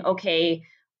saying, okay,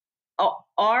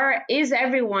 is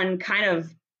everyone kind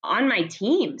of on my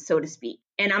team, so to speak,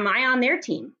 and am I on their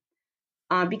team?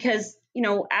 Because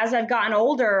as I've gotten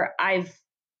older,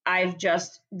 I've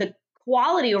just the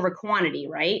quality over quantity,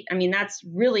 right? I mean, that's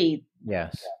really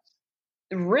Yes.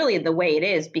 really the way it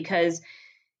is because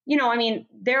I mean,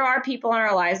 there are people in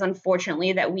our lives,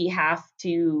 unfortunately, that we have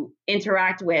to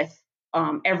interact with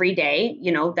every day,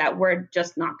 that we're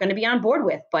just not going to be on board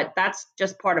with, but that's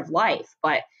just part of life.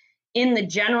 But in the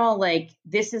general, like,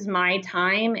 this is my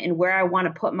time and where I want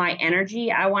to put my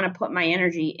energy, I want to put my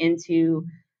energy into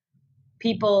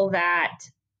people that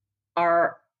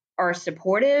are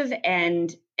supportive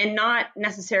and not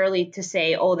necessarily to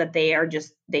say, oh, that they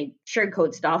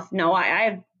sugarcoat stuff. No,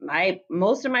 I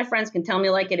most of my friends can tell me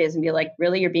like it is and be like,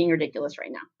 really, you're being ridiculous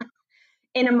right now,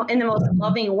 in the most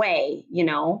loving way,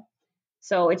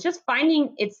 So it's just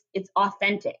finding it's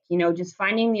authentic, just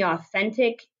finding the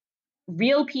authentic,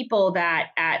 real people that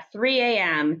at 3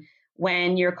 a.m.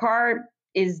 when your car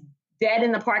is dead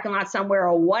in the parking lot somewhere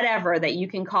or whatever, that you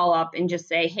can call up and just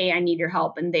say, hey, I need your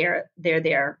help. And they're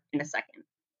there in a second.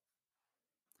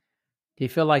 Do you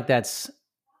feel like that's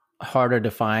harder to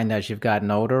find as you've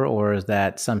gotten older, or is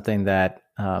that something that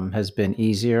has been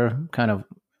easier? Kind of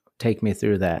take me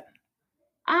through that.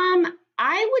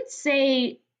 I would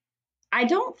say, I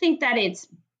don't think that it's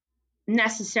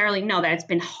necessarily, no, that it's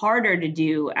been harder to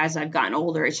do as I've gotten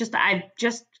older. It's just that I've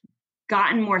just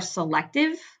gotten more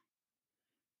selective.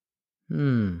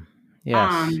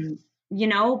 Yes.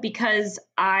 Because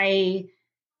I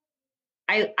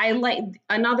like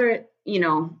another,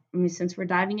 I mean, since we're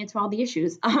diving into all the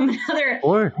issues, another Of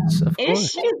course.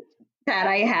 issue that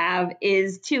I have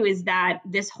is that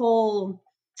this whole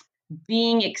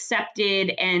being accepted,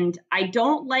 and I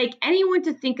don't like anyone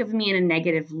to think of me in a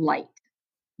negative light,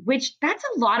 which that's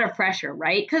a lot of pressure,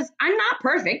 right? Because I'm not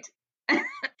perfect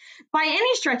by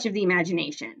any stretch of the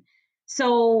imagination.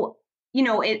 So,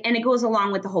 it goes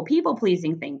along with the whole people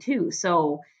pleasing thing too.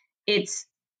 So it's,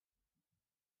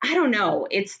 I don't know.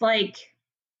 It's like,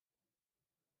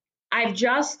 I've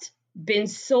just been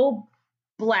so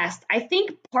blessed. I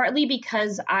think partly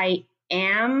because I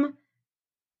am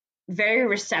very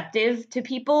receptive to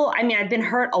people. I mean, I've been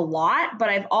hurt a lot, but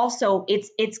I've also,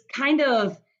 it's kind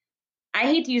of, I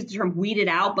hate to use the term weeded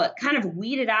out, but kind of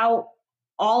weeded out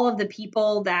all of the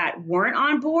people that weren't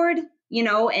on board,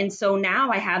 and so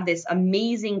now I have this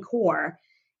amazing core.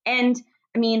 And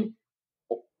I mean,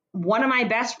 one of my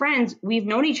best friends, we've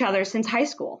known each other since high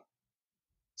school.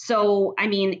 So, I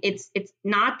mean, it's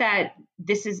not that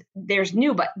there's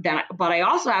new, but I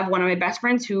also have one of my best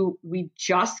friends who we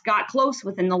just got close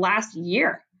within the last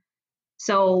year.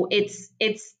 So it's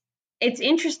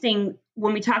interesting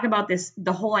when we talk about this,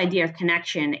 the whole idea of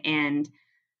connection. And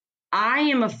I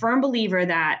am a firm believer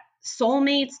that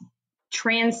soulmates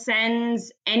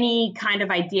transcends any kind of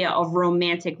idea of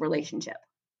romantic relationship.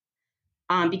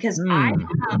 Because I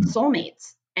have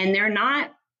soulmates, and they're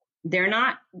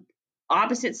not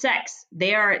opposite sex.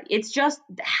 It's just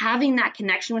having that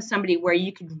connection with somebody where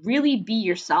you could really be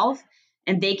yourself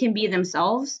and they can be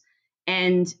themselves,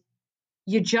 and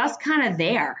you're just kind of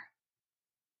there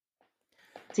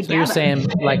together. So you're saying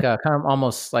like a kind of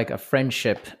almost like a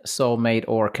friendship soulmate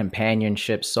or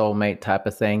companionship soulmate type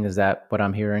of thing. Is that what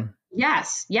I'm hearing?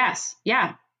 Yes.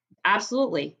 Yeah,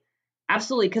 absolutely.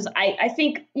 Absolutely. Because I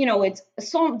think, it's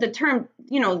the term,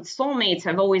 soulmates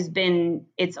have always been,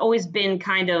 it's been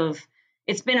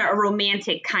a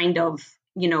romantic kind of,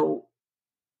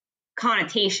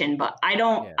 connotation, but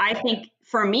I think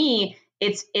for me,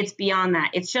 it's beyond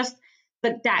that. It's just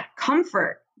that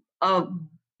comfort of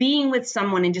being with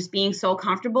someone and just being so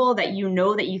comfortable that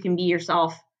that you can be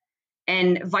yourself,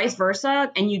 and vice versa.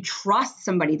 And you trust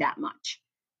somebody that much,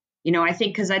 I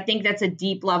think that's a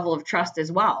deep level of trust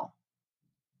as well.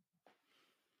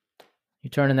 You're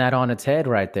turning that on its head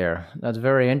right there. That's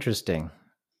very interesting.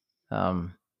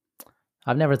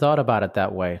 I've never thought about it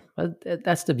that way. But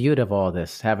that's the beauty of all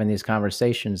this, having these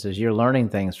conversations, is you're learning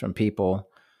things from people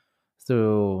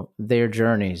through their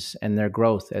journeys and their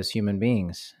growth as human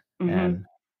beings. Mm-hmm. And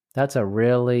that's a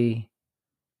really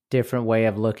different way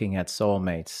of looking at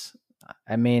soulmates.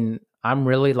 I mean, I'm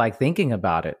really like thinking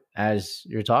about it as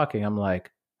you're talking. I'm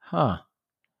like, huh.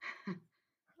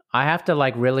 I have to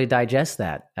like really digest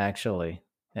that actually,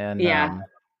 and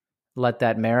let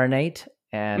that marinate.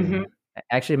 And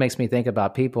actually makes me think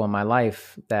about people in my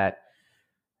life that,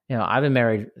 I've been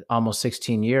married almost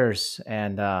 16 years,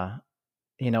 and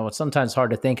it's sometimes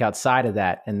hard to think outside of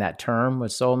that in that term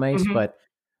with soulmates. But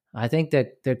I think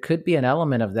that there could be an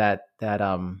element of that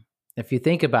if you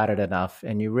think about it enough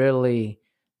and you really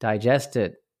digest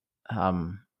it,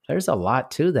 there's a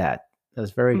lot to that.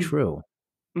 That's very true.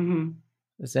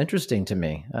 It's interesting to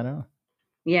me. I don't know.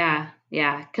 Yeah.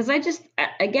 Because I just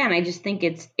think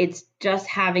it's just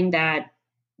having that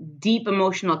deep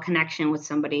emotional connection with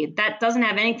somebody that doesn't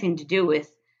have anything to do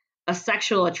with a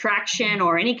sexual attraction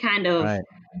or any kind of,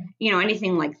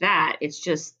 anything like that. It's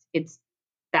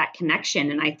that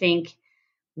connection. And I think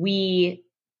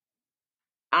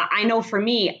I know for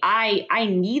me, I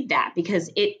need that,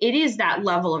 because it is that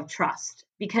level of trust,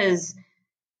 because,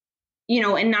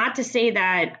 and not to say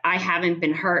that I haven't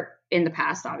been hurt in the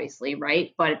past, obviously,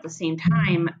 right? But at the same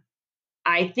time,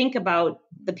 I think about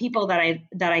the people that I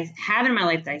have in my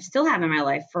life, that I still have in my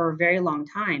life for a very long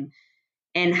time,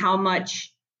 and how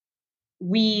much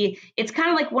it's kind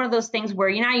of like one of those things where,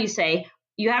 you say,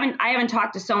 I haven't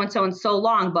talked to so-and-so in so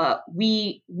long, but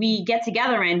we get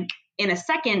together and in a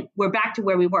second, we're back to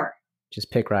where we were.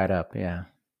 Just pick right up. Yeah.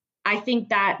 I think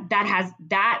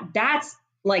that's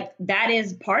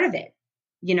is part of it,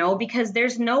 because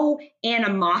there's no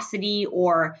animosity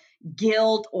or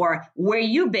guilt or where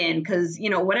you been, because,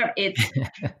 whatever.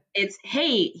 It's,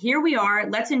 hey, here we are.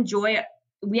 Let's enjoy it.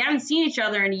 We haven't seen each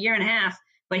other in a year and a half,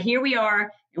 but here we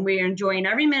are, and we're enjoying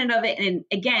every minute of it. And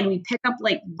again, we pick up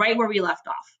like right where we left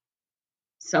off.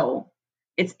 So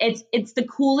it's the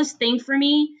coolest thing for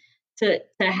me to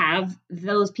have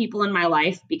those people in my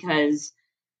life, because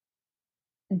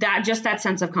that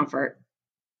sense of comfort.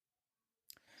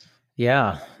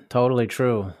 Yeah, totally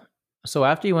true. So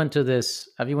after you went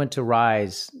to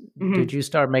Rise, did you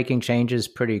start making changes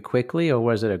pretty quickly, or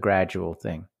was it a gradual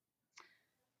thing?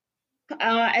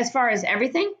 As far as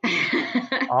everything?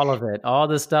 All of it, all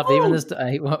this stuff, even this.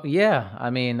 Yeah, I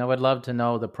mean, I would love to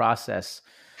know the process.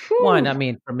 One, I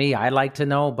mean, for me, I like to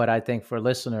know, but I think for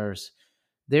listeners,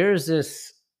 there's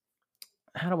this,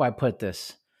 how do I put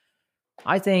this?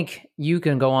 I think you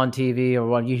can go on TV, or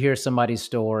when you hear somebody's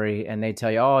story and they tell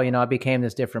you, oh, I became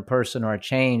this different person or I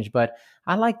changed, but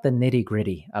I like the nitty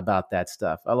gritty about that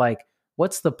stuff. I like,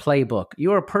 what's the playbook?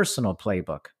 Your personal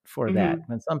playbook for that.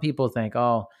 And some people think,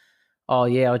 oh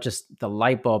yeah, just the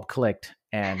light bulb clicked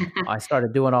And I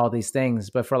started doing all these things.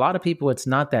 But for a lot of people, it's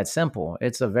not that simple.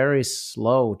 It's a very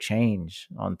slow change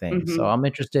on things. So Hmm. I'm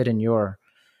interested in your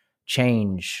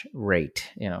change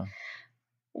rate.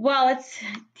 Well,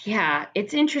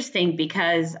 it's interesting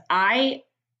because I'm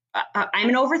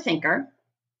an overthinker.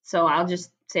 So I'll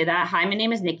just say that. Hi, my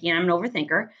name is Nikki, and I'm an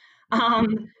overthinker.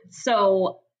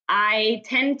 So I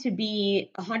tend to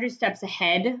be 100 steps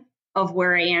ahead of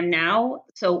where I am now.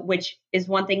 So, which is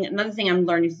one thing. Another thing I'm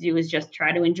learning to do is just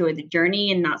try to enjoy the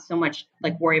journey and not so much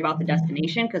like worry about the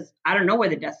destination, because I don't know where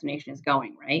the destination is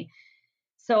going, right?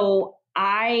 So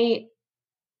I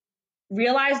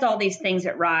realized all these things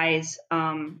at Rise,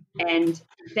 and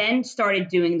then started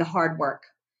doing the hard work.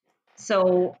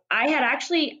 So I had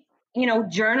actually,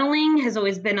 journaling has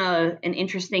always been an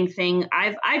interesting thing.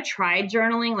 I've tried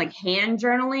journaling, like hand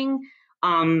journaling,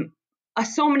 um,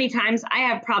 so many times.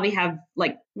 I probably have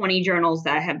like 20 journals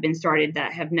that have been started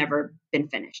that have never been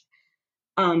finished.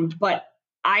 But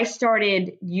I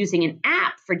started using an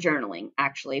app for journaling,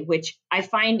 actually, which I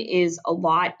find is a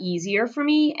lot easier for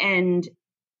me, and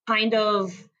kind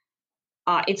of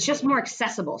it's just more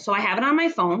accessible. So I have it on my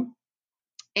phone.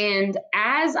 And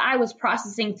as I was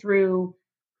processing through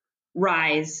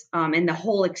Rise, and the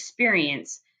whole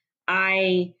experience,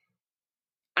 I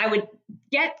I would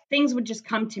get things would just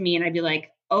come to me, and I'd be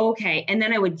like, okay, and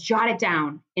then I would jot it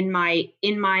down in my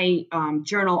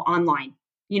journal online.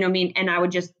 You know what I mean? And I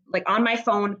would just like on my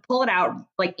phone pull it out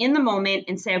like in the moment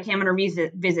and say, okay, I'm going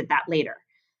to visit that later.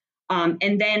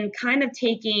 And then kind of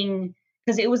taking,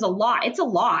 because it was a lot. It's a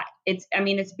lot.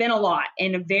 It's been a lot,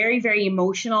 and very, very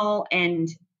emotional, and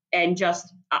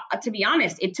just to be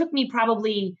honest, it took me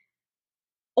probably,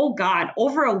 oh God,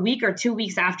 over a week or 2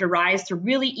 weeks after Rise to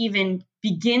really even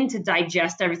begin to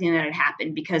digest everything that had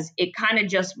happened, because it kind of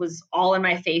just was all in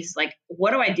my face. Like,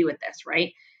 what do I do with this?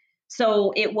 Right.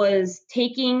 So it was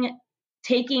taking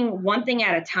one thing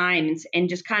at a time, and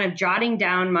just kind of jotting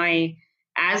down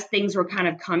as things were kind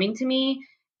of coming to me,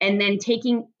 and then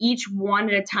taking each one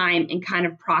at a time and kind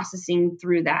of processing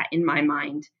through that in my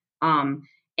mind.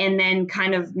 And then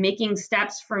kind of making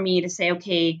steps for me to say,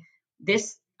 okay,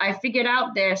 I figured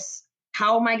out this.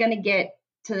 How am I going to get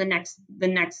to the next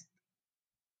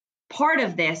part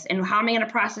of this? And how am I going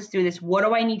to process through this? What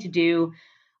do I need to do?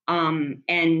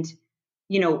 And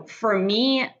for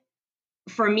me,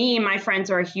 my friends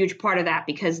are a huge part of that,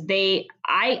 because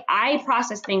I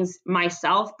process things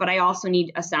myself, but I also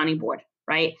need a sounding board,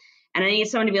 right? And I need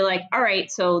someone to be like, all right,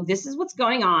 so this is what's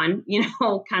going on,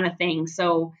 kind of thing.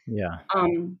 So, Yeah.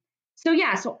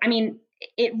 so I mean,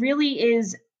 it really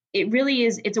is,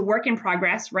 it's a work in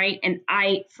progress, right? And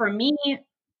for me,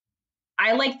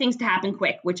 I like things to happen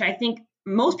quick, which I think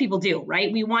most people do,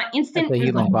 right? We want That's instant a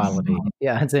human results, quality.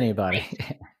 Yeah, it's anybody.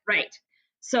 right? Right.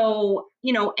 So,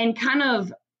 and kind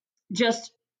of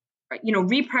just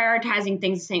reprioritizing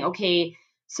things, saying, okay,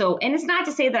 so, and it's not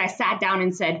to say that I sat down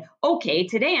and said, okay,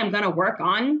 today I'm going to work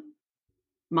on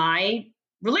my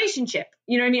relationship,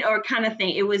 you know what I mean? Or kind of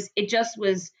thing. It just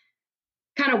was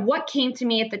kind of what came to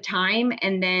me at the time,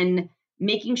 and then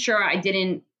making sure I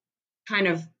didn't kind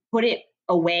of put it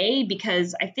away,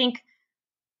 because I think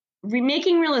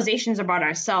making realizations about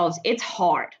ourselves, it's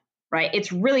hard, right?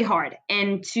 It's really hard.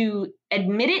 And to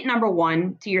admit it, number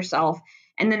one, to yourself,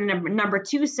 and then number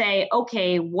two, say,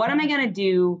 okay, what am I going to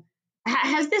do?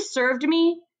 Has this served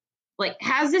me? Like,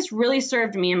 has this really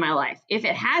served me in my life? If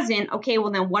it hasn't, okay, well,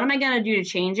 then what am I going to do to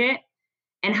change it?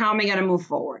 And how am I going to move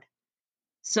forward?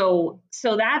 So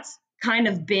that's kind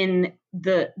of been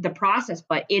the process,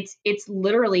 but it's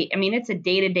literally, I mean, it's a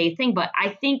day-to-day thing, but I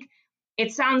think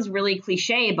it sounds really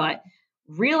cliche, but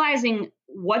realizing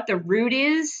what the root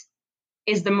is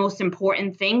the most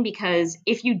important thing, because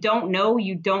if you don't know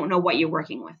what you're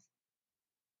working with.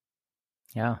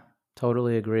 Yeah,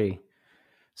 totally agree.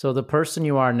 So the person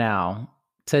you are now,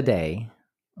 today,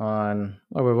 on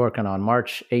what we're working on,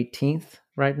 March 18th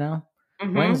right now,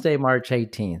 Mm-hmm. Wednesday, March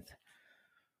 18th.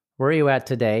 Where are you at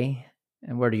today,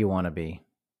 and where do you want to be?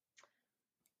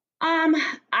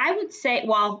 I would say,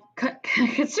 well,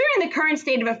 considering the current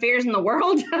state of affairs in the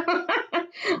world,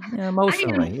 Yeah, I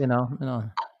emotionally,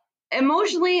 am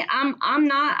emotionally,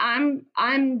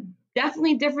 I'm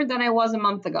definitely different than I was a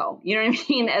month ago. You know what I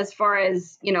mean? As far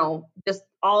as, just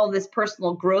all of this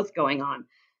personal growth going on,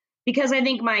 because I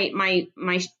think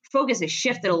my focus has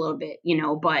shifted a little bit,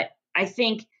 but I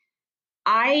think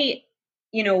I,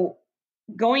 you know,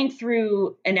 going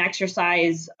through an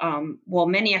exercise,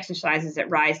 many exercises at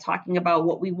Rise, talking about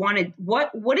what we wanted,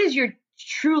 what is your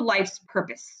true life's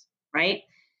purpose, right?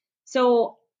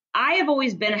 So I have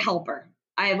always been a helper.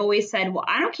 I have always said, well,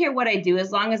 I don't care what I do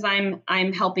as long as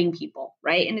I'm helping people,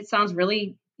 right? And it sounds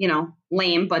really,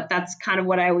 lame, but that's kind of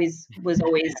what I was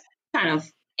always kind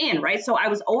of in, right? So I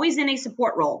was always in a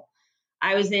support role.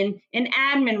 I was in an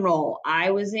admin role.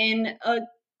 I was in a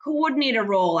coordinator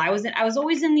role. I was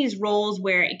always in these roles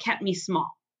where it kept me small.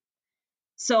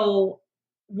 So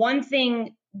one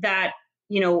thing that,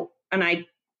 and I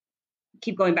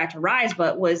keep going back to Rise,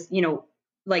 but was,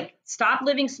 like, stop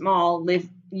living small,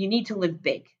 you need to live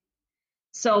big.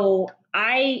 So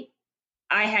I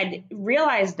had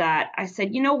realized that. I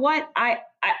said, you know what,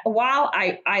 while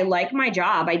I like my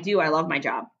job, I love my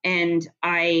job, and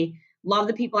I love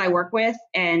the people I work with.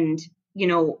 And,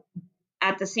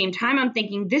 at the same time, I'm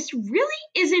thinking, this really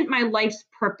isn't my life's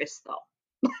purpose though.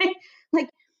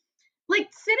 like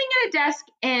sitting at a desk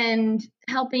and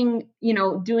helping,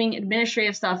 doing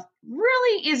administrative stuff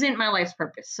really isn't my life's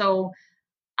purpose. So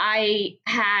I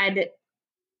had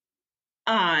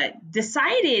thought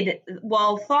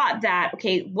that,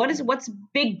 okay, what's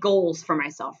big goals for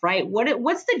myself, right?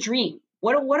 What's the dream?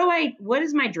 What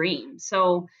is my dream?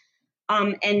 So,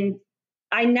 and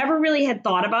I never really had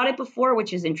thought about it before,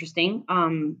 which is interesting.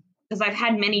 Because I've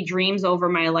had many dreams over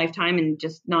my lifetime, and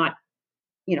just not,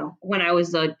 when I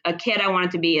was a kid, I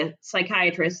wanted to be a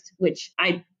psychiatrist, which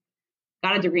I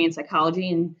got a degree in psychology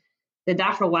and did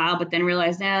that for a while, but then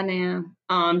realized, nah. Then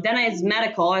I was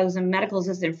medical. I was a medical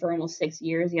assistant for almost 6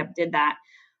 years. Yep, did that.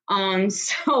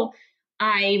 So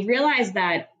I realized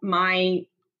that my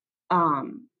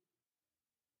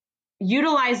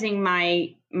utilizing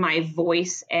my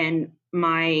voice and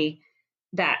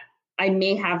that I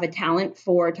may have a talent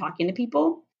for talking to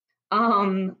people.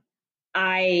 And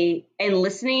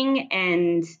listening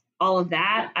and all of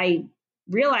that, I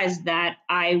realized that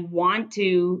I want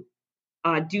to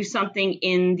do something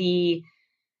in the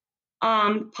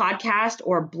podcast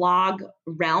or blog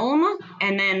realm.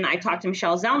 And then I talked to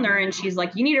Michelle Zellner, and she's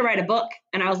like, you need to write a book.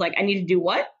 And I was like, I need to do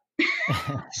what?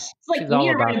 It's like, you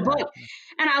need to write a book.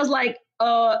 And I was like,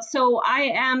 so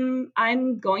I'm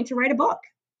going to write a book.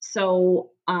 So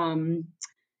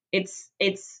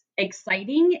it's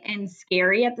exciting and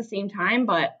scary at the same time,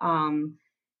 but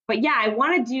yeah, I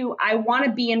want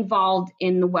to be involved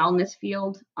in the wellness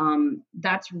field.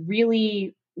 That's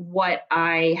really what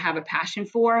I have a passion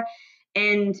for.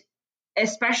 And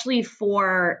especially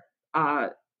for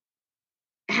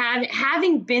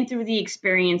having been through the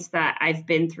experience that I've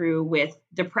been through with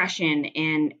depression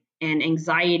and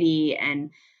anxiety.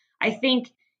 And I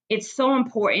think it's so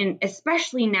important,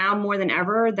 especially now more than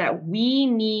ever, that we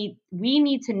need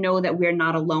to know that we're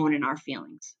not alone in our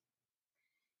feelings.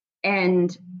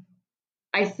 And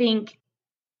I think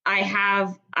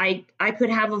I could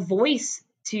have a voice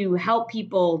to help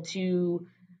people to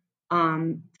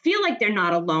feel like they're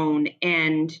not alone,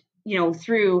 and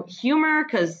through humor,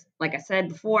 because like I said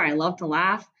before, I love to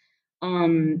laugh,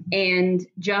 and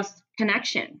just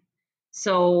connection.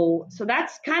 So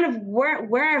that's kind of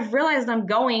where I've realized I'm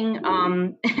going.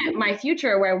 My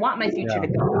future, where I want my future to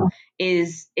go,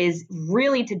 is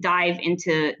really to dive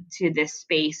into this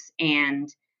space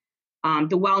and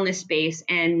the wellness space.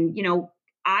 And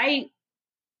I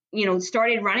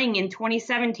started running in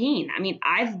 2017. I mean,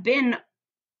 I've been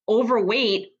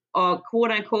overweight,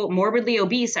 quote unquote, morbidly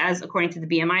obese, as according to the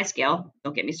BMI scale.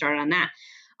 Don't get me started on that.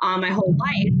 My whole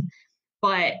life.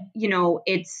 But,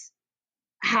 it's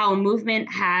how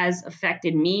movement has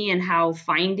affected me, and how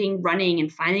running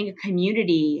and finding a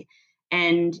community,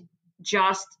 and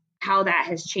just how that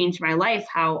has changed my life,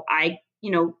 how I,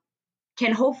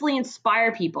 can hopefully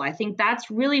inspire people. I think that's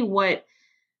really what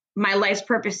my life's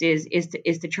purpose is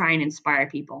to try and inspire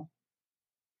people.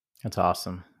 That's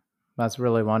awesome. That's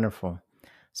really wonderful.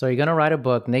 So you're going to write a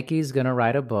book. Nicky's going to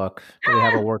write a book. Do we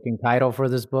have a working title for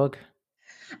this book?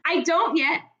 I don't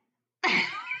yet.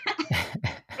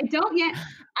 I don't yet.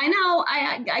 I know.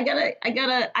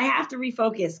 I have to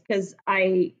refocus, because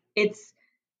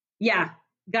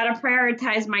gotta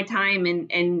prioritize my time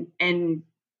and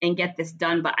get this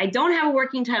done. But I don't have a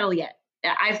working title yet.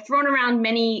 I've thrown around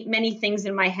many things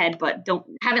in my head, but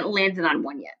haven't landed on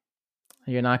one yet.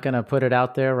 You're not going to put it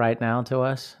out there right now to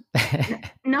us?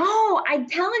 No, I'm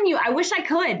telling you, I wish I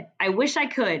could.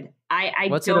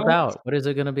 What's it about? What is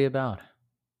it going to be about?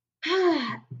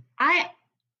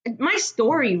 My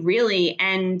story, really,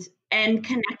 and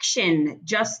connection,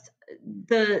 just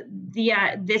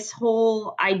this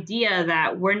whole idea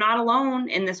that we're not alone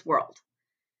in this world.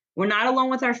 We're not alone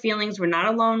with our feelings. We're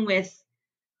not alone with,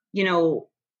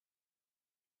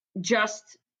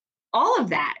 just all of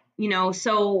that,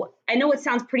 so I know it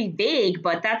sounds pretty vague,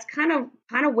 but that's kind of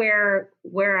where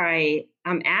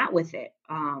I'm at with it.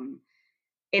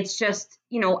 It's just,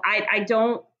 while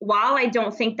I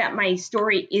don't think that my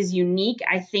story is unique,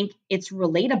 I think it's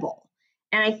relatable.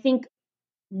 And I think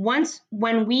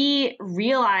when we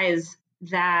realize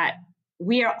that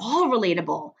we are all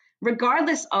relatable,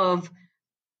 regardless of,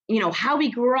 how we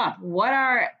grew up, what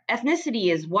our ethnicity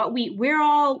is, we're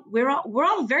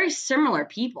all very similar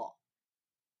people.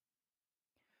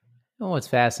 Oh, it's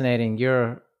fascinating.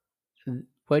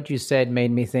 What you said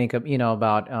made me think of,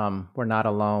 about we're not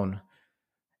alone.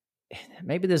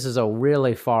 Maybe this is a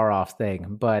really far off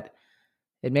thing, but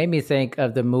it made me think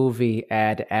of the movie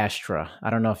Ad Astra. I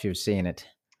don't know if you've seen it.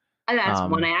 And that's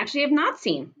one Um, I actually have not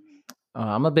seen.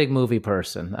 I'm a big movie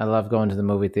person. I love going to the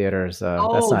movie theaters. That's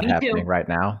Oh, not me happening too. right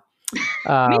now.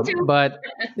 Me too. But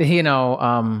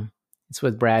it's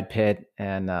with Brad Pitt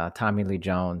and Tommy Lee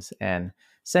Jones, and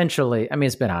essentially, I mean,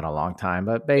 it's been out a long time,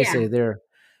 but Yeah. basically,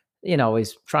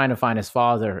 he's trying to find his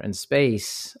father in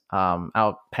space,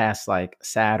 out past like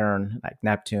Saturn, like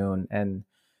Neptune, and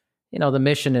the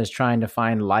mission is trying to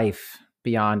find life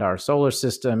beyond our solar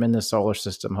system, in the solar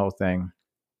system, whole thing,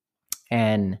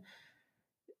 and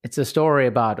it's a story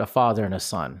about a father and a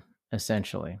son,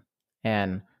 essentially,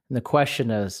 and the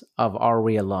question is of are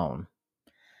we alone?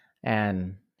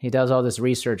 And he does all this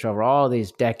research over all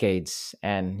these decades,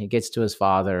 and he gets to his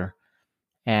father,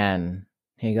 and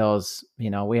he goes,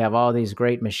 we have all these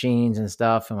great machines and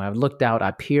stuff, and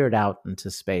I peered out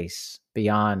into space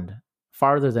beyond,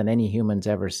 farther than any human's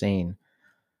ever seen,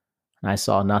 and I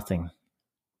saw nothing,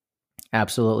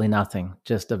 absolutely nothing,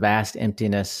 just a vast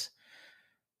emptiness.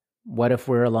 What if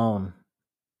we're alone?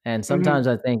 And Mm-hmm. sometimes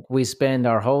I think we spend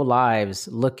our whole lives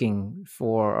looking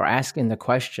for or asking the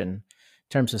question in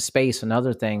terms of space and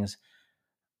other things,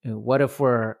 what if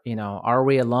we're, are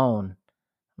we alone?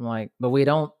 I'm like, but we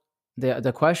don't.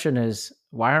 The question is,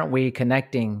 why aren't we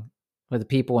connecting with the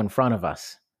people in front of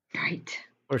us? Right.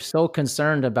 We're so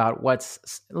concerned about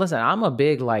listen, I'm a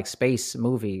big like space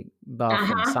movie buff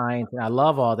and Uh-huh. science, and I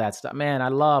love all that stuff. Man, I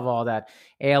love all that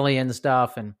alien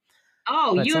stuff.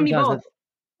 Oh, But you and me sometimes, both.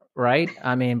 right?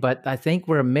 I mean, but I think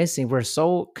we're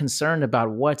so concerned about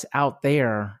what's out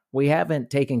there. We haven't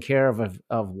taken care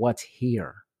of what's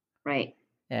here. Right.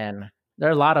 And there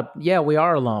are a lot of, we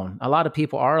are alone. A lot of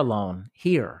people are alone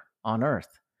here on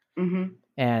earth, Mm-hmm.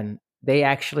 and they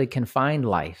actually can find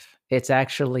life. It's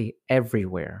actually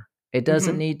everywhere. It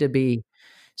doesn't Mm-hmm. need to be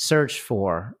searched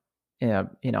for,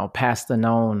 past the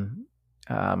known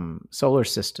solar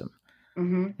system.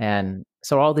 Mm-hmm. And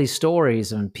so all these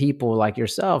stories and people like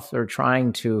yourself are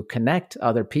trying to connect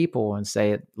other people and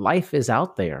say life is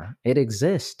out there. It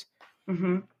exists.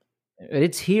 Mm-hmm.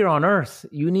 It's here on earth.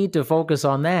 You need to focus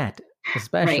on that, Right.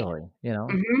 especially,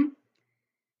 Mm-hmm.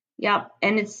 Yeah.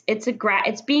 And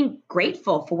it's being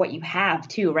grateful for what you have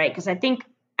too, right? Because I think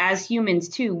as humans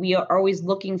too, we are always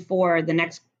looking for the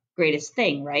next greatest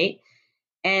thing, right?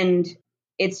 And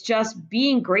it's just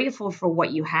being grateful for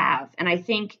what you have. And I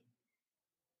think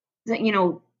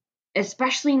that,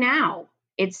 especially now,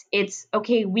 it's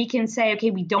okay, we can say,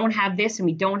 okay, we don't have this and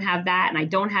we don't have that, and I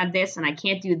don't have this and I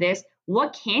can't do this.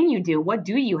 What can you do? What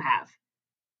do you have?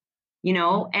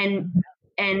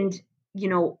 And you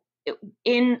know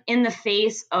in the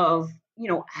face of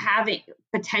having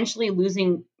potentially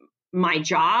losing my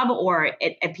job, or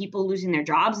at people losing their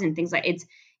jobs and things like,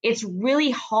 it's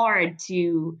really hard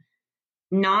to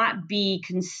not be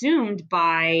consumed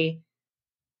by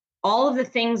all of the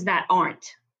things that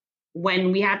aren't,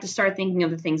 when we have to start thinking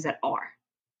of the things that are.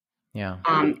 Yeah.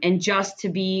 And just to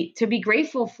be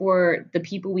grateful for the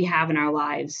people we have in our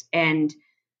lives, and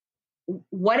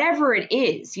whatever it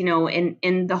is,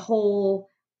 and the whole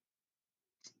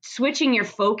switching your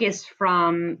focus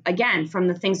from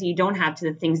the things that you don't have to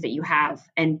the things that you have,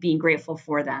 and being grateful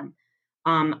for them.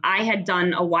 I had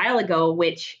done a while ago,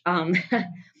 which I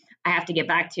have to get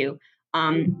back to.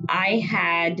 I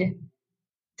had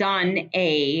done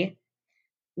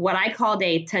what I called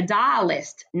a ta-da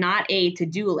list, not a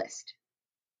to-do list.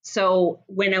 So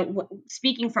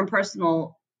speaking from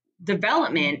personal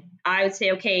development, I would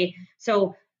say, okay,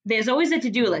 so there's always a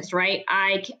to-do list, right?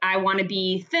 I want to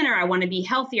be thinner, I want to be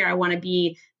healthier, I want to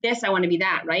be this, I want to be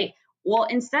that, right? Well,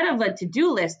 instead of a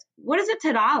to-do list, what is a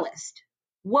ta-da list?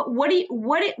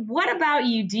 What about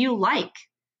you do you like?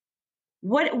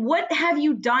 What have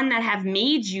you done that have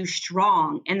made you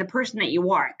strong and the person that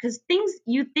you are? Because things,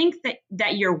 you think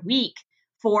that you're weak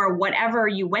for whatever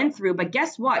you went through, but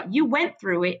guess what? You went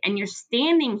through it and you're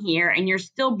standing here and you're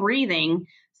still breathing.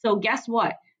 So guess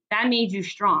what? That made you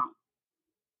strong.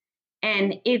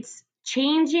 And it's for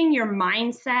changing your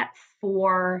mindset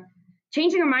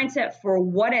for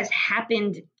what has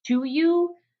happened to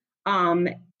you,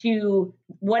 to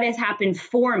what has happened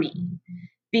for me.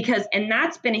 And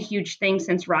that's been a huge thing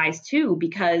since Rise too,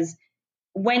 because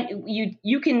when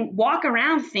you can walk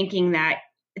around thinking that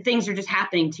things are just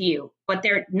happening to you, but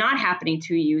they're not happening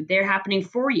to you. They're happening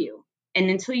for you.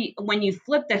 And when you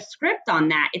flip the script on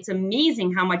that, it's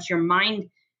amazing how much your mind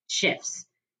shifts.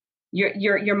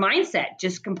 Your mindset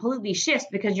just completely shifts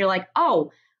because you're like,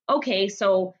 oh, okay,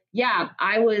 so yeah,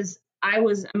 I was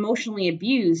emotionally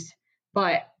abused,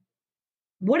 but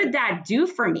what did that do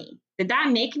for me? Did that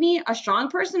make me a strong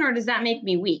person, or does that make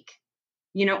me weak?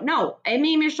 No, it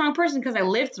made me a strong person because I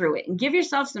lived through it. And give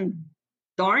yourself some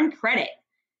darn credit.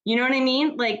 You know what I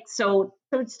mean? Like, so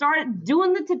start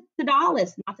doing the to-do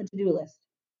list, not the to-do list.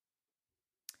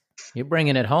 You're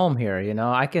bringing it home here.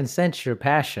 I can sense your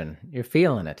passion. You're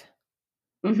feeling it.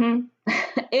 Mm-hmm.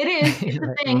 It is. It's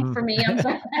a thing for me. I'm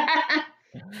sorry.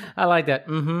 I like that.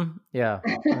 Mm-hmm. Yeah.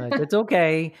 It's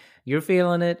okay. You're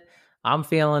feeling it. I'm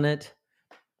feeling it.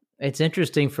 It's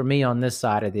interesting for me on this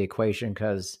side of the equation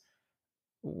because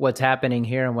what's happening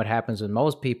here and what happens with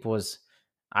most people is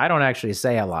I don't actually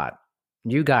say a lot.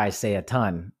 You guys say a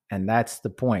ton. And that's the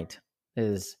point,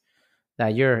 is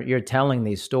that you're telling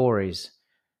these stories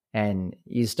and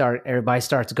everybody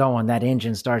starts going, that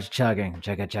engine starts chugging.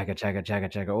 Chugga, chugga, chugga,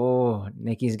 chugga, chugga. Oh,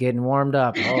 Nikki's getting warmed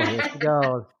up. Oh, here she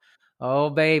goes. Oh,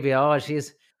 baby. Oh,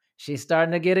 she's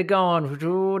starting to get it going.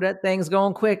 Ooh, that thing's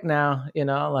going quick now.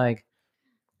 Like,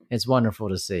 it's wonderful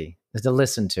to see. It's to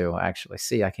listen to, actually.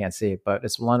 See, I can't see it, but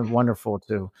it's wonderful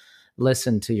to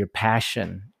listen to your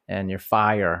passion and your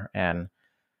fire and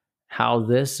how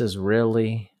this is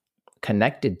really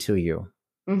connected to you,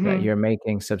 that you're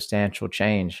making substantial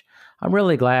change. I'm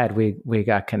really glad we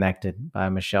got connected by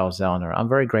Michelle Zellner. I'm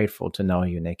very grateful to know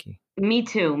you, Nikki. Me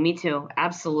too.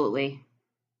 Absolutely.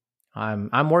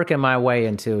 I'm working my way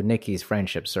into Nikki's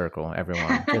friendship circle,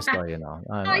 everyone, just so you know.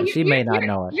 She may not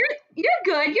know it. You're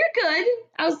good.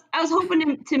 I was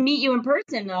hoping to meet you in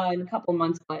person in a couple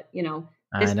months, but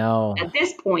I know at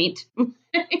this point.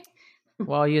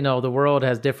 Well, the world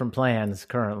has different plans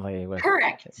currently with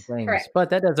Correct. things, but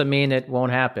that doesn't mean it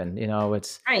won't happen.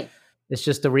 It's right. It's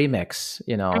just a remix.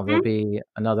 There'll be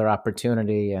another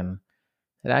opportunity, and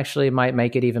it actually might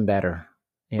make it even better.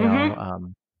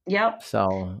 Yep.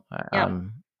 So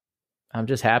I'm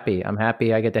just happy. I'm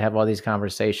happy I get to have all these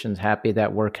conversations. Happy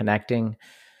that we're connecting.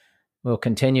 We'll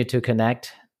continue to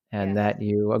connect, and that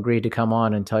you agreed to come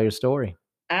on and tell your story.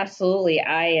 Absolutely.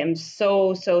 I am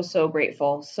so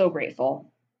grateful. So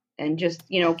grateful. And just,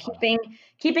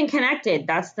 keeping connected.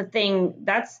 That's the thing.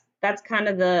 That's kind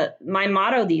of my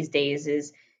motto these days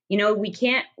is,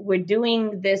 we're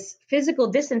doing this physical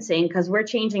distancing because we're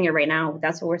changing it right now.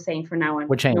 That's what we're saying from now on.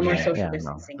 We're changing no more social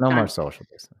distancing. No more social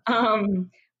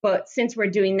distancing. But since we're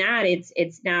doing that,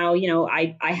 it's now,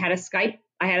 I had a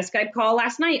Skype call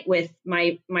last night with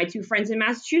my two friends in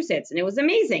Massachusetts, and it was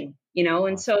amazing,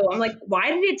 and so I'm like,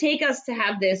 why did it take us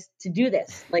to do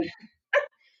this? Like,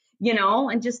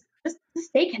 and just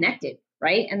stay connected.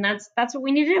 Right. And that's what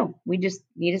we need to do. We just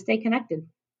need to stay connected.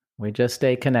 We just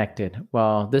stay connected.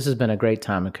 Well, this has been a great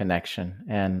time of connection,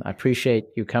 and I appreciate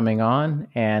you coming on,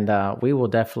 and we will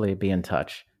definitely be in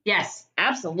touch. Yes,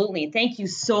 absolutely. Thank you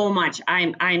so much.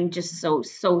 I'm just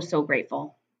so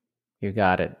grateful. You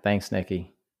got it. Thanks,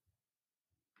 Nikki.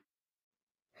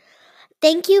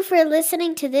 Thank you for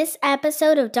listening to this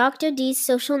episode of Dr. D's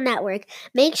Social Network.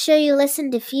 Make sure you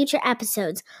listen to future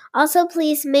episodes. Also,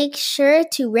 please make sure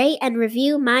to rate and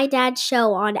review My Dad's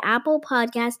Show on Apple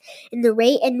Podcasts in the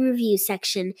rate and review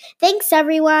section. Thanks,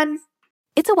 everyone.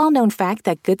 It's a well-known fact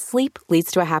that good sleep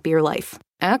leads to a happier life.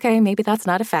 Okay, maybe that's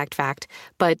not a fact,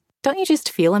 but don't you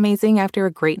just feel amazing after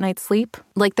a great night's sleep?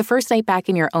 Like the first night back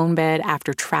in your own bed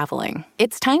after traveling.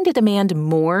 It's time to demand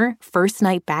more first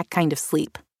night back kind of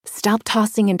sleep. Stop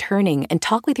tossing and turning and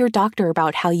talk with your doctor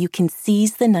about how you can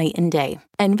seize the night and day.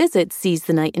 And visit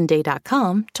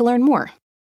seizethenightanday.com to learn more.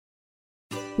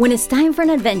 When it's time for an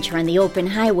adventure on the open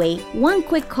highway, one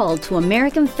quick call to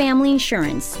American Family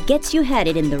Insurance gets you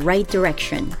headed in the right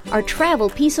direction. Our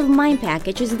travel peace of mind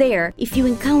package is there if you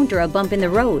encounter a bump in the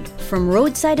road. From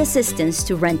roadside assistance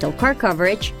to rental car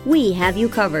coverage, we have you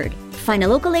covered. Find a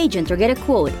local agent or get a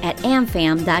quote at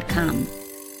amfam.com.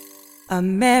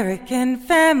 American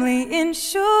Family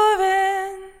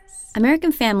Insurance.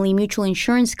 American Family Mutual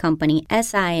Insurance Company,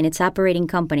 SI and its operating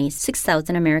companies,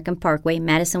 6000 American Parkway,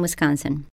 Madison, Wisconsin.